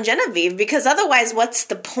revenge on Genevieve, because otherwise what's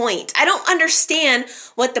the point? I don't understand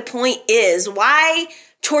what the point is. Why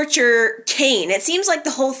torture Kane? It seems like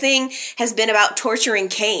the whole thing has been about torturing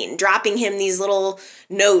Kane, dropping him these little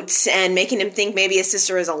notes and making him think maybe his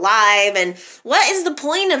sister is alive, and what is the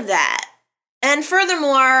point of that? And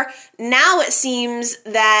furthermore, now it seems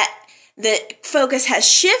that the focus has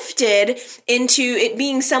shifted into it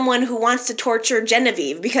being someone who wants to torture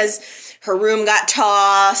Genevieve because her room got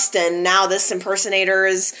tossed, and now this impersonator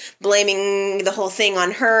is blaming the whole thing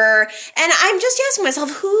on her. And I'm just asking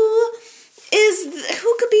myself, who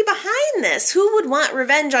could be behind this? Who would want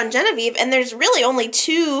revenge on Genevieve? And there's really only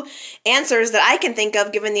two answers that I can think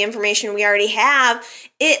of, given the information we already have.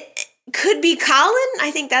 It could be Colin.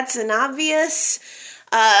 I think that's an obvious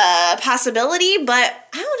possibility, but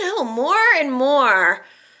I don't know, more and more,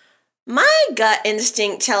 my gut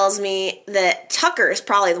instinct tells me that Tucker is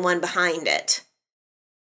probably the one behind it.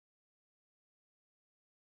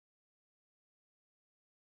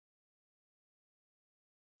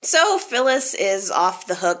 So Phyllis is off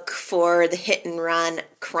the hook for the hit and run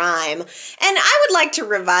crime, and I would like to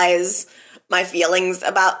revise my feelings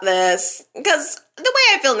about this, because the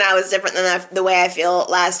way I feel now is different than the way I feel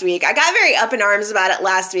last week. I got very up in arms about it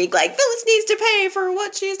last week, like, Phyllis needs to pay for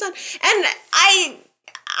what she's done. And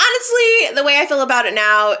honestly, the way I feel about it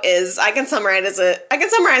now is I can summarize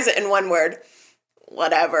it in one word.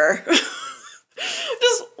 Whatever.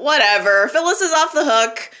 Just whatever. Phyllis is off the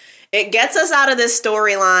hook. It gets us out of this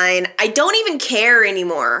storyline. I don't even care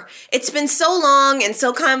anymore. It's been so long and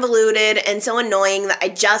so convoluted and so annoying that I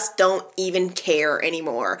just don't even care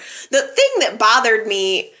anymore. The thing that bothered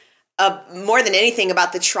me more than anything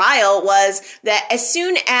about the trial was that as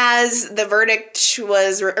soon as the verdict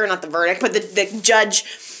was, or not the verdict, but the judge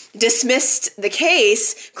dismissed the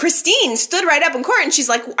case, Christine stood right up in court and she's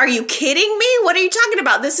like, "Are you kidding me? What are you talking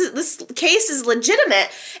about? This case is legitimate."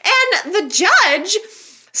 And the judge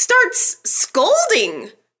starts scolding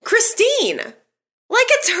Christine like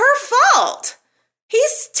it's her fault. He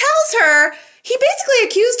basically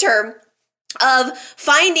accused her of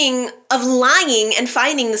lying and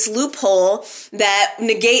finding this loophole that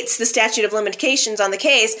negates the statute of limitations on the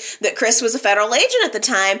case, that Chris was a federal agent at the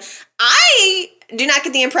time. I do not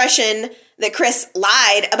get the impression that Chris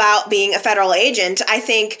lied about being a federal agent. I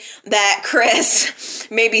think that Chris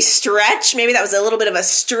maybe that was a little bit of a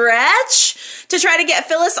stretch to try to get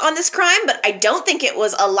Phyllis on this crime, but I don't think it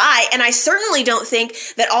was a lie, and I certainly don't think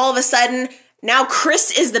that all of a sudden now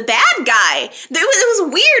Chris is the bad guy. It was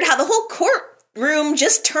weird how the whole courtroom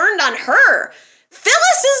just turned on her.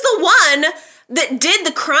 Phyllis is the one that did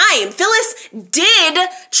the crime. Phyllis did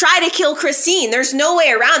try to kill Christine. There's no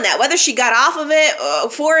way around that. Whether she got off of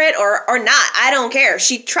it for it or not, I don't care.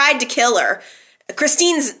 She tried to kill her.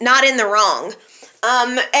 Christine's not in the wrong.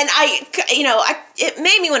 And it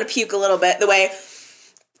made me want to puke a little bit, the way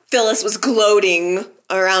Phyllis was gloating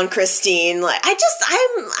around Christine. Like, I'm getting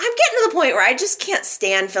to the point where I just can't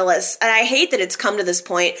stand Phyllis, and I hate that it's come to this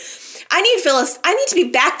point. I need to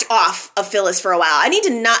be backed off of Phyllis for a while. I need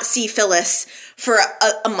to not see Phyllis for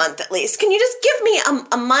a month at least. Can you just give me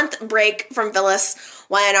a month break from Phyllis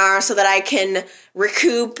YNR so that I can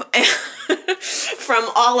recoup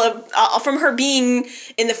from her being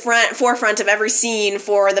in the forefront of every scene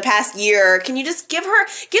for the past year? Can you just give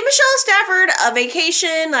Michelle Stafford a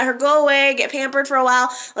vacation, let her go away, get pampered for a while?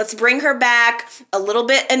 Let's bring her back a little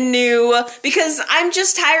bit anew, because I'm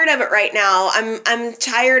just tired of it right now. I'm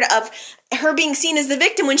tired of her being seen as the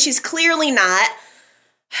victim when she's clearly not.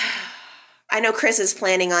 I know Chris is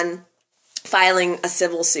planning on filing a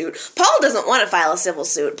civil suit. Paul doesn't want to file a civil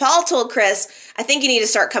suit. Paul told Chris, I think you need to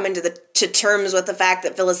start coming to terms with the fact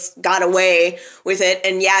that Phyllis got away with it,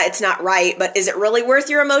 and yeah, it's not right, but is it really worth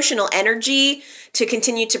your emotional energy to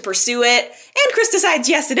continue to pursue it? And Chris decides,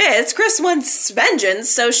 yes, it is. Chris wants vengeance,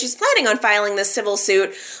 so she's planning on filing this civil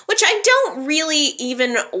suit, which I don't really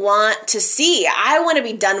even want to see. I want to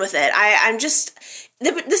be done with it. I'm just... The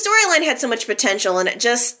storyline had so much potential, and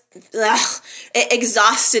it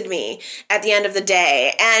exhausted me at the end of the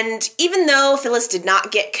day. And even though Phyllis did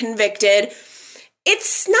not get convicted,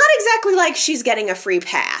 it's not exactly like she's getting a free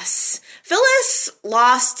pass. Phyllis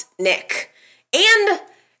lost Nick, and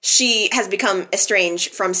she has become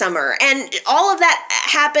estranged from Summer. And all of that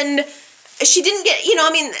happened, she didn't get,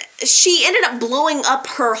 she ended up blowing up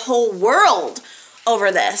her whole world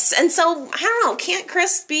over this. And so, I don't know, can't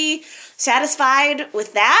Chris be satisfied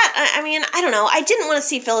with that? I don't know. I didn't want to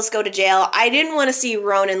see Phyllis go to jail. I didn't want to see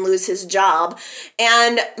Ronan lose his job.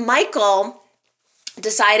 And Michael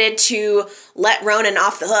decided to let Ronan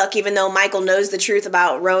off the hook, even though Michael knows the truth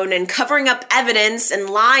about Ronan covering up evidence and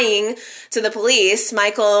lying to the police.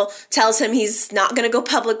 Michael tells him he's not going to go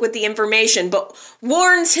public with the information, but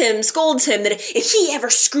warns him, scolds him, that if he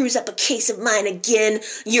ever screws up a case of mine again,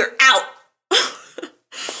 you're out.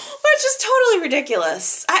 Which is totally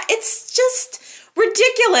ridiculous. It's just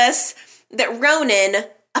ridiculous that Ronan,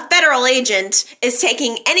 a federal agent, is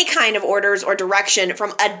taking any kind of orders or direction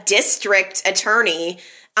from a district attorney.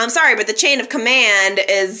 I'm sorry, but the chain of command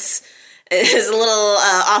is a little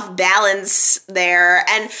off balance there.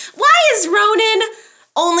 And why is Ronan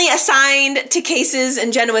only assigned to cases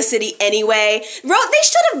in Genoa City anyway? They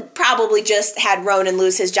should have probably just had Ronan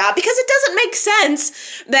lose his job, because it doesn't make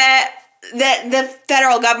sense that the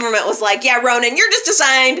federal government was like, yeah, Ronan, you're just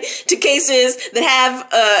assigned to cases that have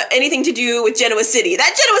anything to do with Genoa City.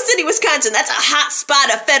 That Genoa City, Wisconsin, that's a hot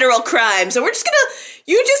spot of federal crime. So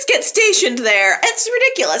you just get stationed there. It's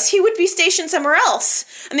ridiculous. He would be stationed somewhere else.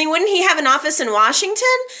 Wouldn't he have an office in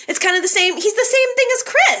Washington? It's kind of the same. He's the same thing as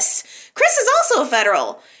Chris. Chris is also a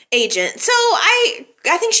federal agent. So I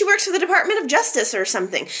think she works for the Department of Justice or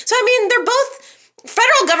something. So, they're both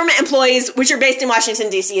federal government employees, which are based in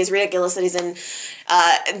Washington, D.C. Is ridiculous that he's in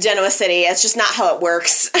Genoa City. It's just not how it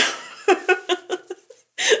works.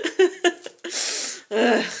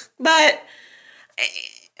 But,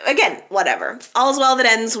 again, whatever. All's well that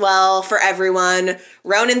ends well for everyone.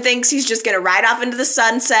 Ronan thinks he's just going to ride off into the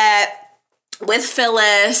sunset with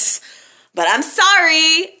Phyllis. But I'm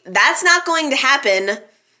sorry, that's not going to happen.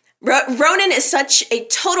 Ronan is such a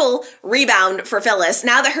total rebound for Phyllis.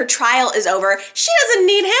 Now that her trial is over, she doesn't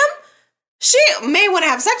need him. She may want to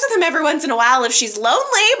have sex with him every once in a while if she's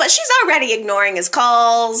lonely, but she's already ignoring his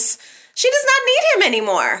calls. She does not need him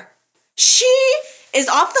anymore. She is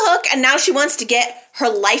off the hook, and now she wants to get her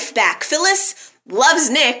life back. Phyllis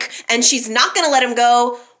loves Nick, and she's not going to let him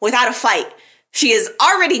go without a fight. She is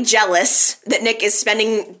already jealous that Nick is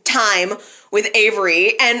spending time with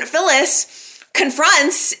Avery, and Phyllis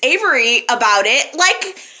confronts Avery about it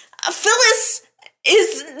like Phyllis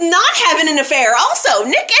is not having an affair. Also,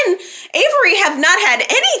 Nick and Avery have not had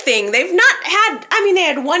anything. They've not had, they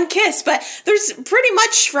had one kiss, but there's pretty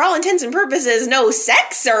much, for all intents and purposes, no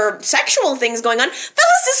sex or sexual things going on.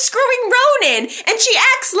 Phyllis is screwing Ronan, and she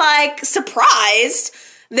acts like surprised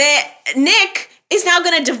that Nick is now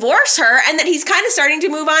going to divorce her and that he's kind of starting to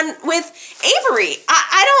move on with Avery.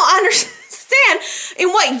 I don't understand in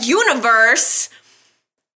what universe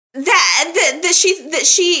that she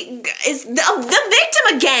is the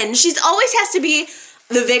victim again. She's always has to be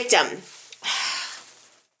the victim.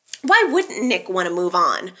 Why wouldn't Nick want to move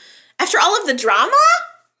on after all of the drama?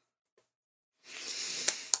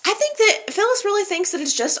 I think that Phyllis really thinks that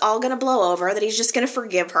it's just all going to blow over, that he's just going to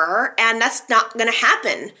forgive her, and that's not going to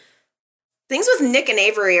happen. Things with Nick and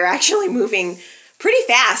Avery are actually moving pretty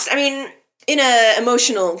fast. In a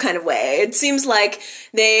emotional kind of way. It seems like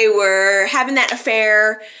they were having that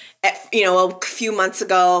affair a few months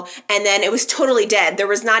ago, and then it was totally dead. There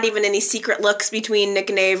was not even any secret looks between Nick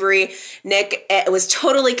and Avery. Nick was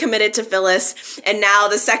totally committed to Phyllis, and now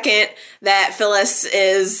the second that Phyllis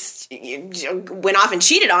is went off and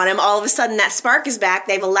cheated on him, all of a sudden that spark is back.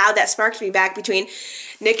 They've allowed that spark to be back between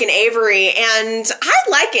Nick and Avery, and I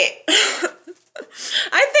like it.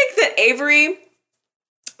 I think that Avery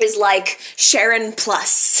is like Sharon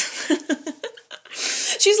Plus.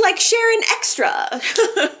 She's like Sharon Extra.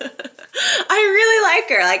 I really like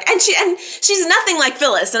her. And she's nothing like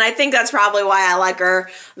Phyllis, and I think that's probably why I like her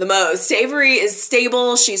the most. Avery is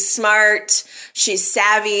stable, she's smart, she's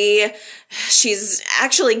savvy, she's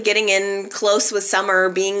actually getting in close with Summer,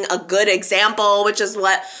 being a good example, which is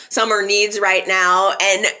what Summer needs right now.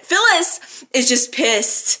 And Phyllis is just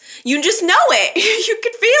pissed. You just know it. You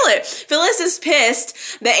could feel it. Phyllis is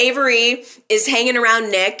pissed that Avery is hanging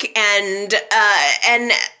around Nick, and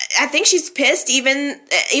I think she's pissed even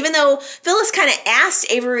though Phyllis kind of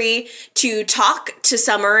asked Avery to talk to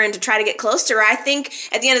Summer and to try to get close to her. I think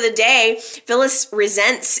at the end of the day, Phyllis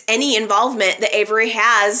resents any involvement that Avery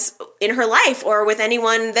has in her life or with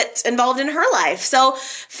anyone that's involved in her life. So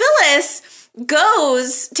Phyllis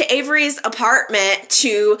goes to Avery's apartment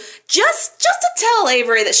to just to tell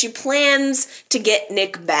Avery that she plans to get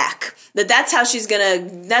Nick back. That's how she's gonna,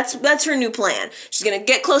 that's her new plan. She's gonna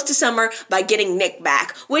get close to Summer by getting Nick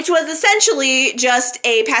back, which was essentially just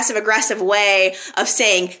a passive-aggressive way of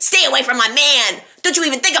saying, stay away from my man! Don't you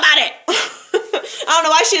even think about it! I don't know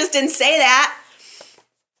why she just didn't say that.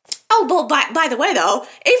 Oh, well, by the way, though,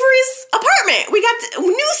 Avery's apartment, we got a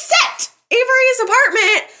new set! Avery's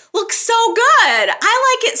apartment looks so good.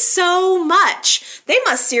 I like it so much. They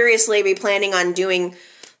must seriously be planning on doing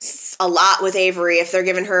a lot with Avery if they're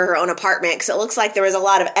giving her own apartment, because it looks like there was a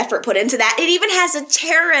lot of effort put into that. It even has a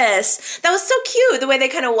terrace. That was so cute. The way they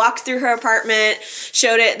kind of walked through her apartment,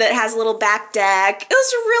 showed it that it has a little back deck. It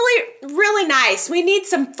was really, really nice. We need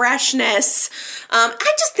some freshness. I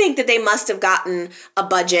just think that they must have gotten a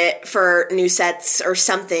budget for new sets or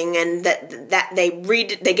something, and that they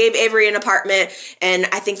gave Avery an apartment, and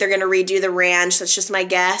I think they're going to redo the ranch. That's just my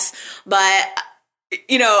guess. But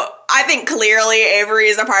you know, I think clearly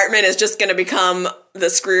Avery's apartment is just going to become the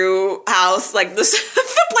screw house, like the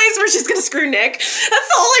place where she's going to screw Nick. That's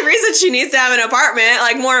the only reason she needs to have an apartment.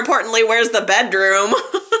 Like, more importantly, where's the bedroom?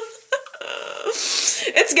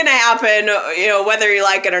 It's going to happen, you know, whether you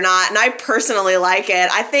like it or not. And I personally like it.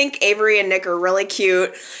 I think Avery and Nick are really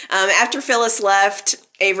cute. After Phyllis left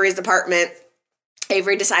Avery's apartment,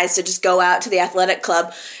 Avery decides to just go out to the athletic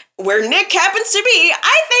club where Nick happens to be.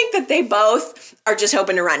 I think that they both are just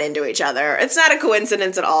hoping to run into each other. It's not a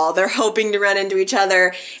coincidence at all. They're hoping to run into each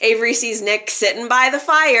other. Avery sees Nick sitting by the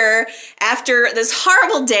fire after this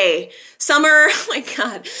horrible day. Summer, oh my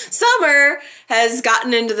God, Summer has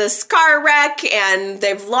gotten into this car wreck and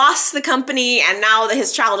they've lost the company, and now that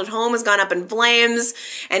his childhood home has gone up in flames,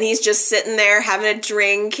 and he's just sitting there having a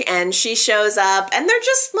drink, and she shows up, and they're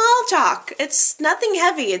just small talk. It's nothing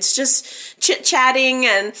heavy. It's just chit-chatting,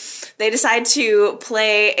 and they decide to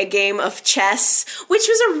play a game of chess, which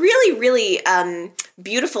was a really, really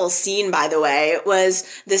beautiful scene, by the way. It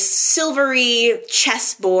was this silvery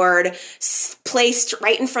chessboard placed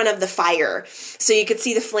right in front of the fire. So you could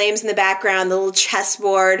see the flames in the background, the little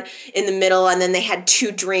chessboard in the middle, and then they had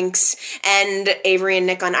two drinks, and Avery and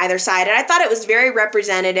Nick on either side. And I thought it was very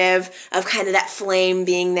representative of kind of that flame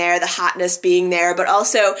being there, the hotness being there, but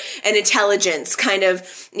also an intelligence, kind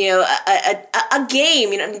of, you know, a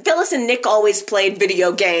game. You know, Phyllis and Nick always played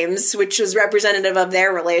video games, which was representative of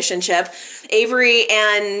their relationship. Avery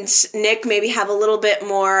and Nick maybe have a little bit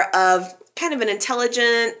more of kind of an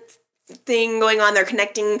intelligent thing going on. They're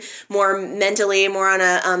connecting more mentally, more on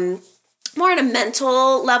a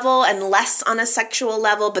mental level and less on a sexual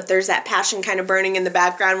level, but there's that passion kind of burning in the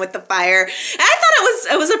background with the fire. And I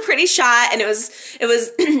thought it was a pretty shot, and it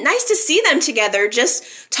was nice to see them together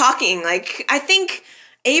just talking. Like, I think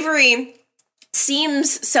Avery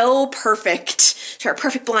seems so perfect. She has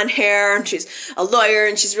perfect blonde hair, and she's a lawyer,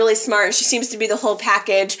 and she's really smart, and she seems to be the whole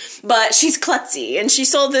package, but she's klutzy. And she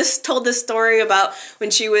told this story about when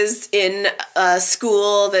she was in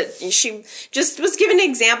school, that she just was given an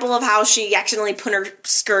example of how she accidentally put her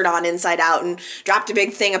skirt on inside out and dropped a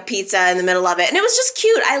big thing of pizza in the middle of it. And it was just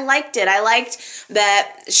cute. I liked it. I liked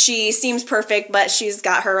that she seems perfect, but she's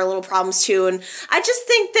got her little problems too. And I just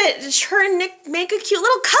think that her and Nick make a cute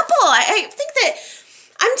little couple. I think that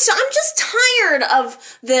I'm just tired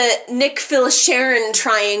of the Nick, Phyllis, Sharon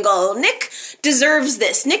triangle. Nick deserves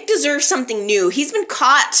this. Nick deserves something new. He's been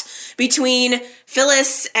caught between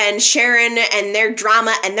Phyllis and Sharon and their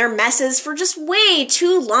drama and their messes for just way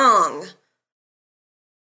too long.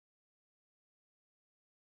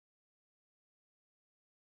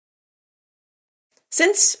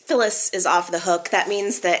 Since Phyllis is off the hook, that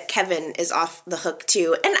means that Kevin is off the hook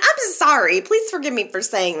too. And I'm sorry, please forgive me for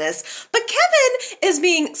saying this, but Kevin is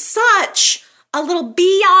being such a little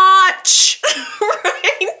biatch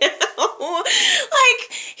right now.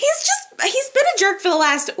 Like, he's been a jerk for the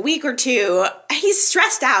last week or two. He's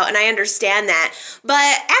stressed out, and I understand that. But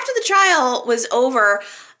after the trial was over,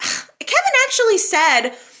 Kevin actually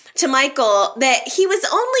said to Michael that he was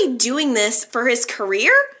only doing this for his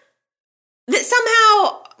career, that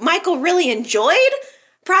somehow Michael really enjoyed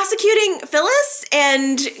prosecuting Phyllis,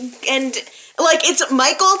 and like it's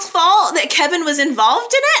Michael's fault that Kevin was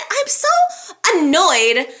involved in it. I'm so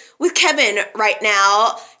annoyed with Kevin right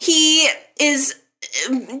now. He is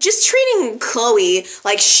just treating Chloe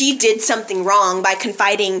like she did something wrong by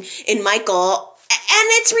confiding in Michael. And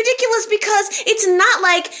it's ridiculous because it's not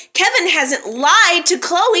like Kevin hasn't lied to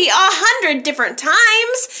Chloe 100 different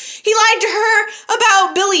times. He lied to her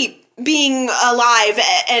about Billy being alive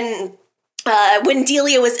and when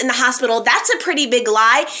Delia was in the hospital. That's a pretty big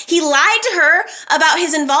lie. He lied to her about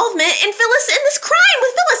his involvement in Phyllis, in this crime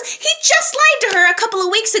with Phyllis. He just lied to her a couple of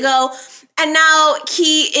weeks ago, and now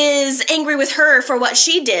he is angry with her for what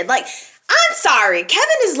she did. Like, I'm sorry.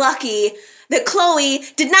 Kevin is lucky that Chloe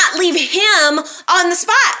did not leave him on the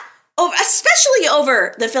spot, especially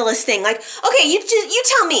over the Phyllis thing. Like, okay, you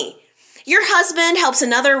tell me, your husband helps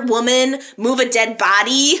another woman move a dead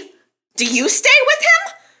body. Do you stay with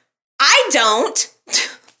him? I don't.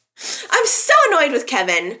 I'm so annoyed with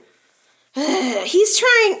Kevin. He's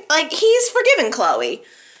he's forgiven Chloe.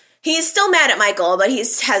 He's still mad at Michael, but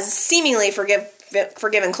has seemingly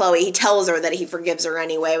forgiven Chloe. He tells her that he forgives her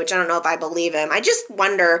anyway, which I don't know if I believe him. I just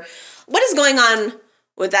wonder what is going on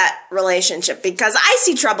with that relationship, because I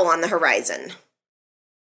see trouble on the horizon.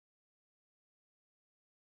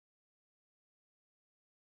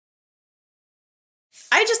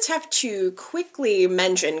 I just have to quickly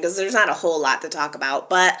mention, because there's not a whole lot to talk about,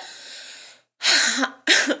 but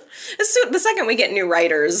the second we get new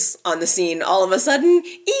writers on the scene, all of a sudden,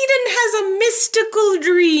 Eden has a mystical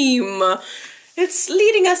dream. It's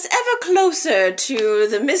leading us ever closer to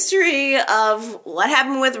the mystery of what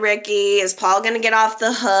happened with Ricky. Is Paul going to get off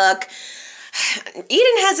the hook?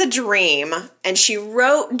 Eden has a dream, and she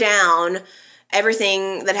wrote down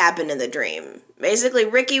everything that happened in the dream. Basically,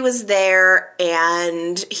 Ricky was there,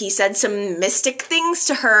 and he said some mystic things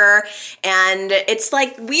to her, and it's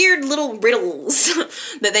like weird little riddles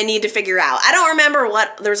that they need to figure out. I don't remember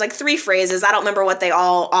there's like 3 phrases. I don't remember what they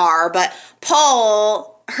all are, but Paul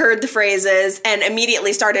heard the phrases and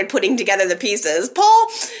immediately started putting together the pieces. Paul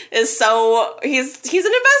is he's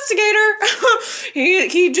an investigator.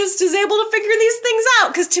 he just is able to figure these things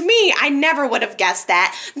out, because to me, I never would have guessed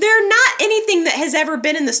that. They're not anything that has ever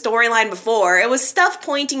been in the storyline before. It was stuff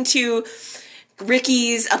pointing to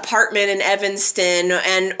Ricky's apartment in Evanston,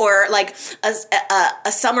 or like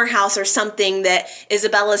a summer house or something that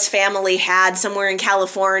Isabella's family had somewhere in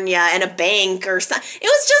California, and a bank or something. It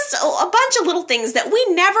was just a bunch of little things that we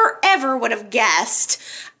never ever would have guessed.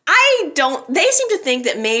 They seem to think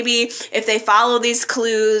that maybe if they follow these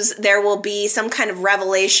clues, there will be some kind of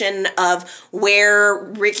revelation of where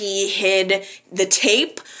Ricky hid the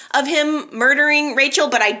tape of him murdering Rachel,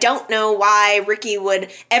 but I don't know why Ricky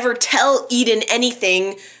would ever tell Eden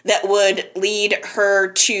anything that would lead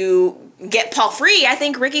her to get Paul free. I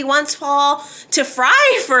think Ricky wants Paul to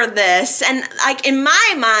fry for this. And like in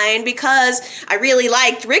my mind, because I really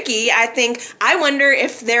liked Ricky, I wonder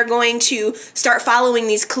if they're going to start following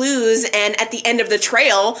these clues, and at the end of the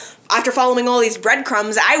trail, after following all these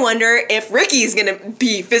breadcrumbs, I wonder if Ricky's gonna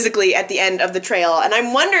be physically at the end of the trail. And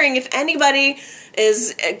I'm wondering if anybody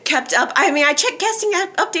is kept up. I mean, I check casting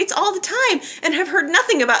updates all the time and have heard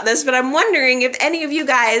nothing about this, but I'm wondering if any of you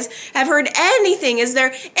guys have heard anything. Is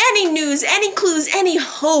there any news, any clues, any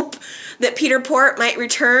hope that Peter Port might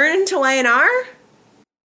return to Y&R?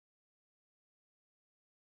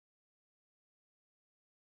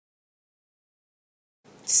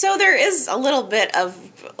 So there is a little bit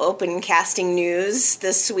of open casting news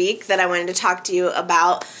this week that I wanted to talk to you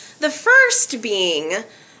about. The first being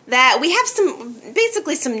that we have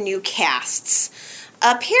some new casts.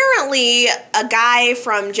 Apparently, a guy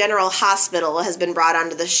from General Hospital has been brought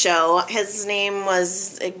onto the show. His name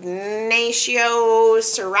was Ignacio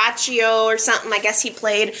Serraccio or something. I guess he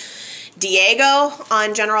played Diego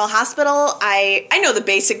on General Hospital. I know the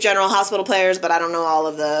basic General Hospital players, but I don't know all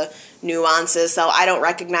of the nuances, so I don't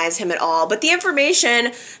recognize him at all. But the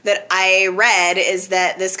information that I read is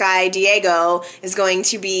that this guy, Diego, is going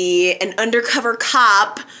to be an undercover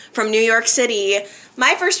cop from New York City.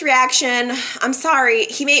 My first reaction, I'm sorry,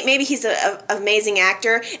 maybe he's an amazing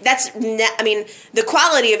actor. The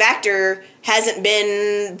quality of actor hasn't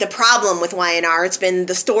been the problem with YNR. It's been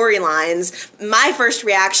the storylines. My first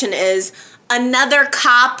reaction is, another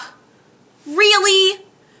cop? Really?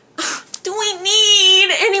 Do we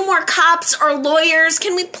need any more cops or lawyers?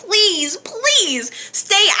 Can we please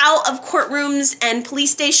stay out of courtrooms and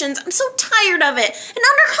police stations? I'm so tired of it. An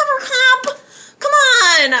undercover cop? Come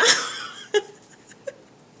on.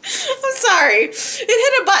 I'm sorry. It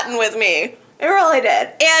hit a button with me. It really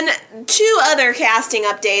did. And 2 other casting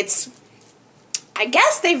updates. I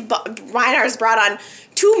guess YNR's brought on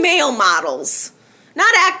 2 male models.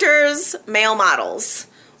 Not actors, male models.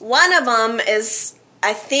 One of them is,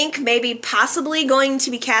 I think, maybe possibly going to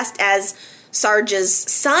be cast as Sarge's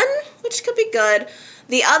son, which could be good.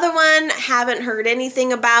 The other one, haven't heard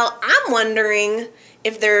anything about. I'm wondering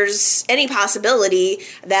if there's any possibility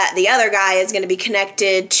that the other guy is going to be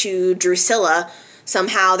connected to Drusilla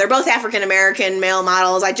somehow. They're both African-American male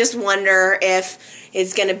models. I just wonder if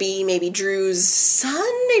it's going to be maybe Drew's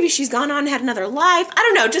son. Maybe she's gone on and had another life. I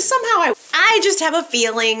don't know. Just somehow I just have a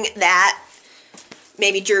feeling that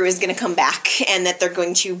maybe Drew is going to come back and that they're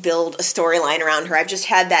going to build a storyline around her. I've just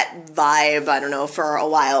had that vibe, I don't know, for a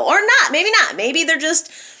while. Or not. Maybe they're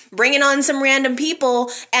just bringing on some random people.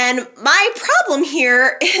 And my problem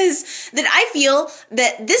here is that I feel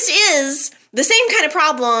that this is the same kind of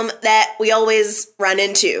problem that we always run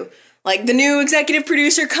into. Like, the new executive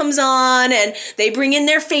producer comes on and they bring in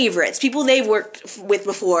their favorites, people they've worked with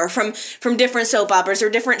before from different soap operas or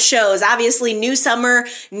different shows. Obviously, New Summer,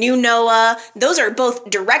 New Noah, those are both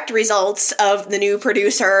direct results of the new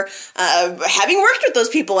producer having worked with those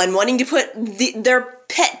people and wanting to put their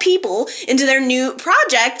pet people into their new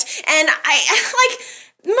project. And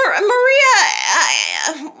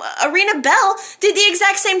Arena Bell did the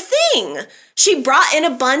exact same thing. She brought in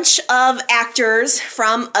a bunch of actors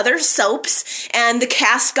from other soaps, and the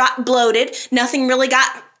cast got bloated. Nothing really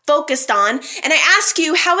got focused on. And I ask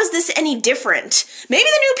you, how is this any different? Maybe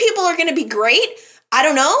the new people are going to be great. I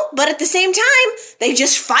don't know. But at the same time, they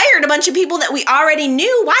just fired a bunch of people that we already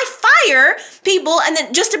knew. Why fire people and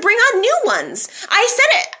then just to bring on new ones? I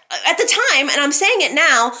said it at the time, and I'm saying it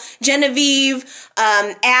now. Genevieve,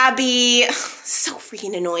 Abby, so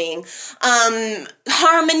freaking annoying.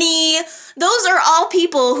 Harmony, those are all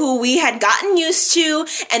people who we had gotten used to,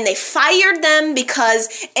 and they fired them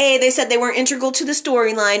because A, they said they weren't integral to the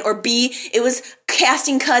storyline, or B, it was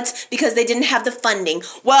casting cuts because they didn't have the funding.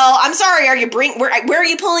 Well, I'm sorry, where are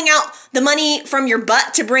you pulling out the money from your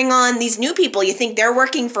butt to bring on these new people? You think they're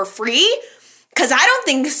working for free? Because I don't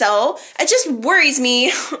think so. It just worries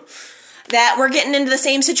me that we're getting into the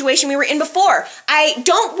same situation we were in before. I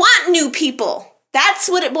don't want new people. That's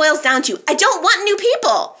what it boils down to. I don't want new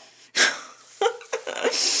people.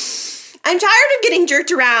 I'm tired of getting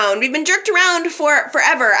jerked around. We've been jerked around for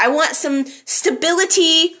forever. I want some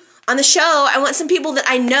stability on the show. I want some people that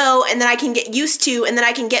I know and that I can get used to and that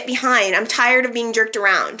I can get behind. I'm tired of being jerked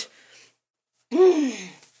around. I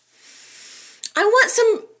want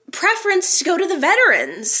some preference to go to the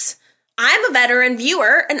veterans. I'm a veteran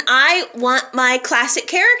viewer, and I want my classic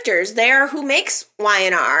characters. They are who makes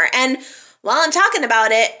YNR. And while I'm talking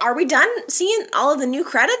about it, are we done seeing all of the new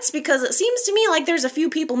credits? Because it seems to me like there's a few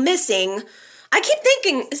people missing. I keep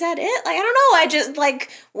thinking, is that it? Like, I don't know. I just,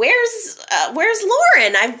 where's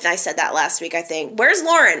Lauren? I said that last week, I think. Where's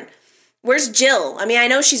Lauren? Where's Jill? I mean, I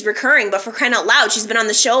know she's recurring, but for crying out loud, she's been on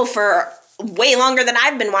the show for way longer than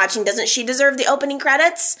I've been watching. Doesn't she deserve the opening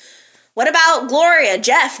credits? What about Gloria,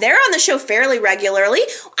 Jeff? They're on the show fairly regularly.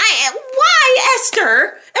 Why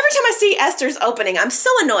Esther? Every time I see Esther's opening, I'm so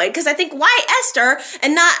annoyed because I think, why Esther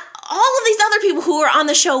and not all of these other people who are on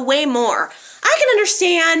the show way more? I can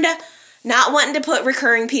understand not wanting to put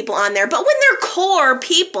recurring people on there, but when they're core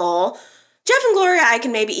people, Jeff and Gloria I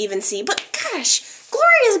can maybe even see. But gosh,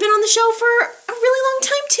 Gloria's been on the show for a really long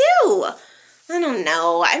time too. I don't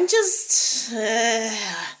know. I'm just...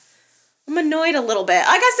 I'm annoyed a little bit.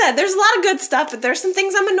 Like I said, there's a lot of good stuff, but there's some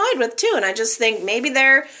things I'm annoyed with too, and I just think maybe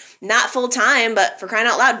they're not full-time, but for crying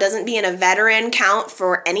out loud, doesn't being a veteran count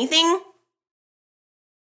for anything?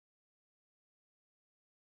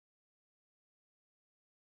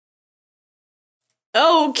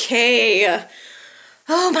 Okay.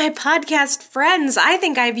 Oh, my podcast friends, I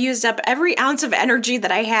think I've used up every ounce of energy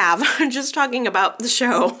that I have just talking about the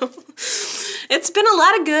show. It's been a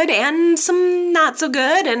lot of good and some not so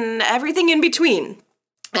good and everything in between.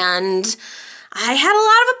 And I had a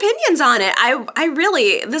lot of opinions on it. I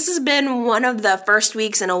really, this has been one of the first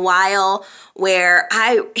weeks in a while where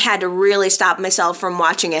I had to really stop myself from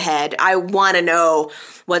watching ahead. I want to know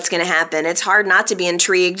what's going to happen. It's hard not to be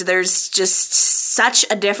intrigued. There's just such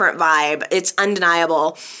a different vibe. It's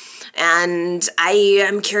undeniable. And I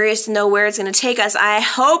am curious to know where it's going to take us. I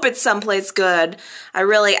hope it's someplace good. I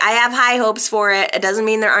have high hopes for it. It doesn't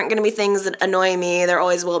mean there aren't going to be things that annoy me. There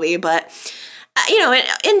always will be, but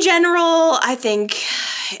in general, I think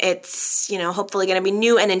it's, hopefully going to be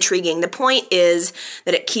new and intriguing. The point is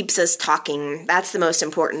that it keeps us talking. That's the most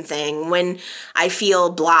important thing. When I feel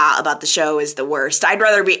blah about the show is the worst. I'd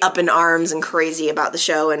rather be up in arms and crazy about the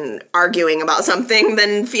show and arguing about something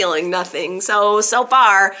than feeling nothing. So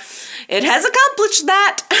far, it has accomplished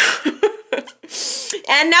that.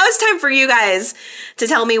 And now it's time for you guys to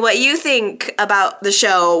tell me what you think about the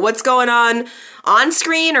show. What's going on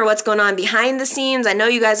screen or what's going on behind the scenes. I know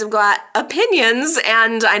you guys have got opinions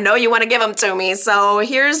and I know you want to give them to me. So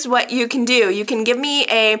here's what you can do. You can give me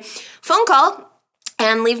a phone call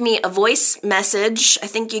and leave me a voice message. I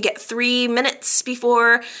think you get 3 minutes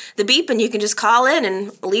before the beep and you can just call in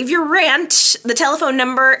and leave your rant. The telephone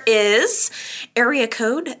number is area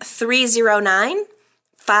code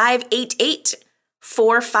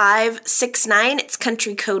 309-588-4569. It's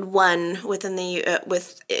country code 1 within the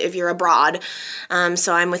if you're abroad.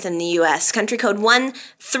 So I'm within the US. Country code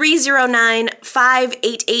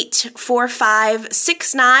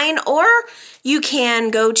 1-309-588-4569, or you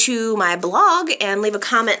can go to my blog and leave a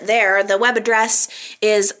comment there. The web address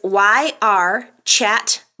is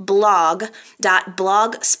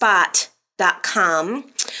yrchatblog.blogspot.com,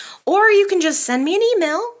 or you can just send me an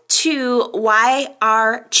email to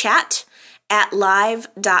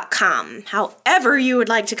yrchat@live.com. However you would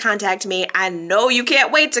like to contact me, I know you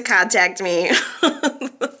can't wait to contact me.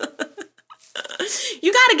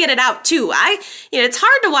 You got to get it out too. It's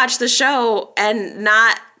hard to watch the show and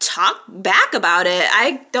not talk back about it.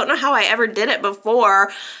 I don't know how I ever did it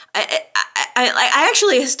before. I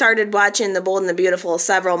actually started watching The Bold and the Beautiful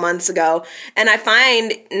several months ago, and I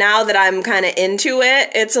find now that I'm kind of into it,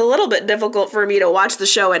 it's a little bit difficult for me to watch the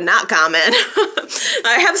show and not comment.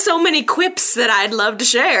 I have so many quips that I'd love to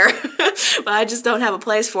share, but I just don't have a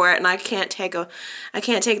place for it, and I can't take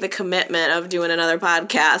the commitment of doing another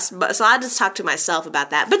podcast. So I just talk to myself about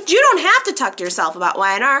that. But you don't have to talk to yourself about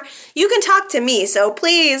YNR. You can talk to me. So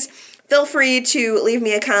please feel free to leave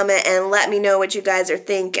me a comment and let me know what you guys are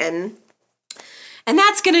thinking. And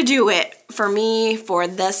that's going to do it for me for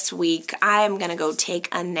this week. I'm going to go take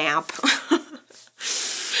a nap.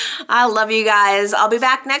 I love you guys. I'll be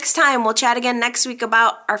back next time. We'll chat again next week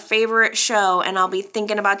about our favorite show, and I'll be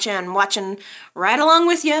thinking about you and watching right along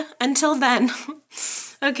with you until then.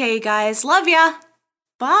 Okay, guys. Love ya.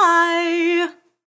 Bye.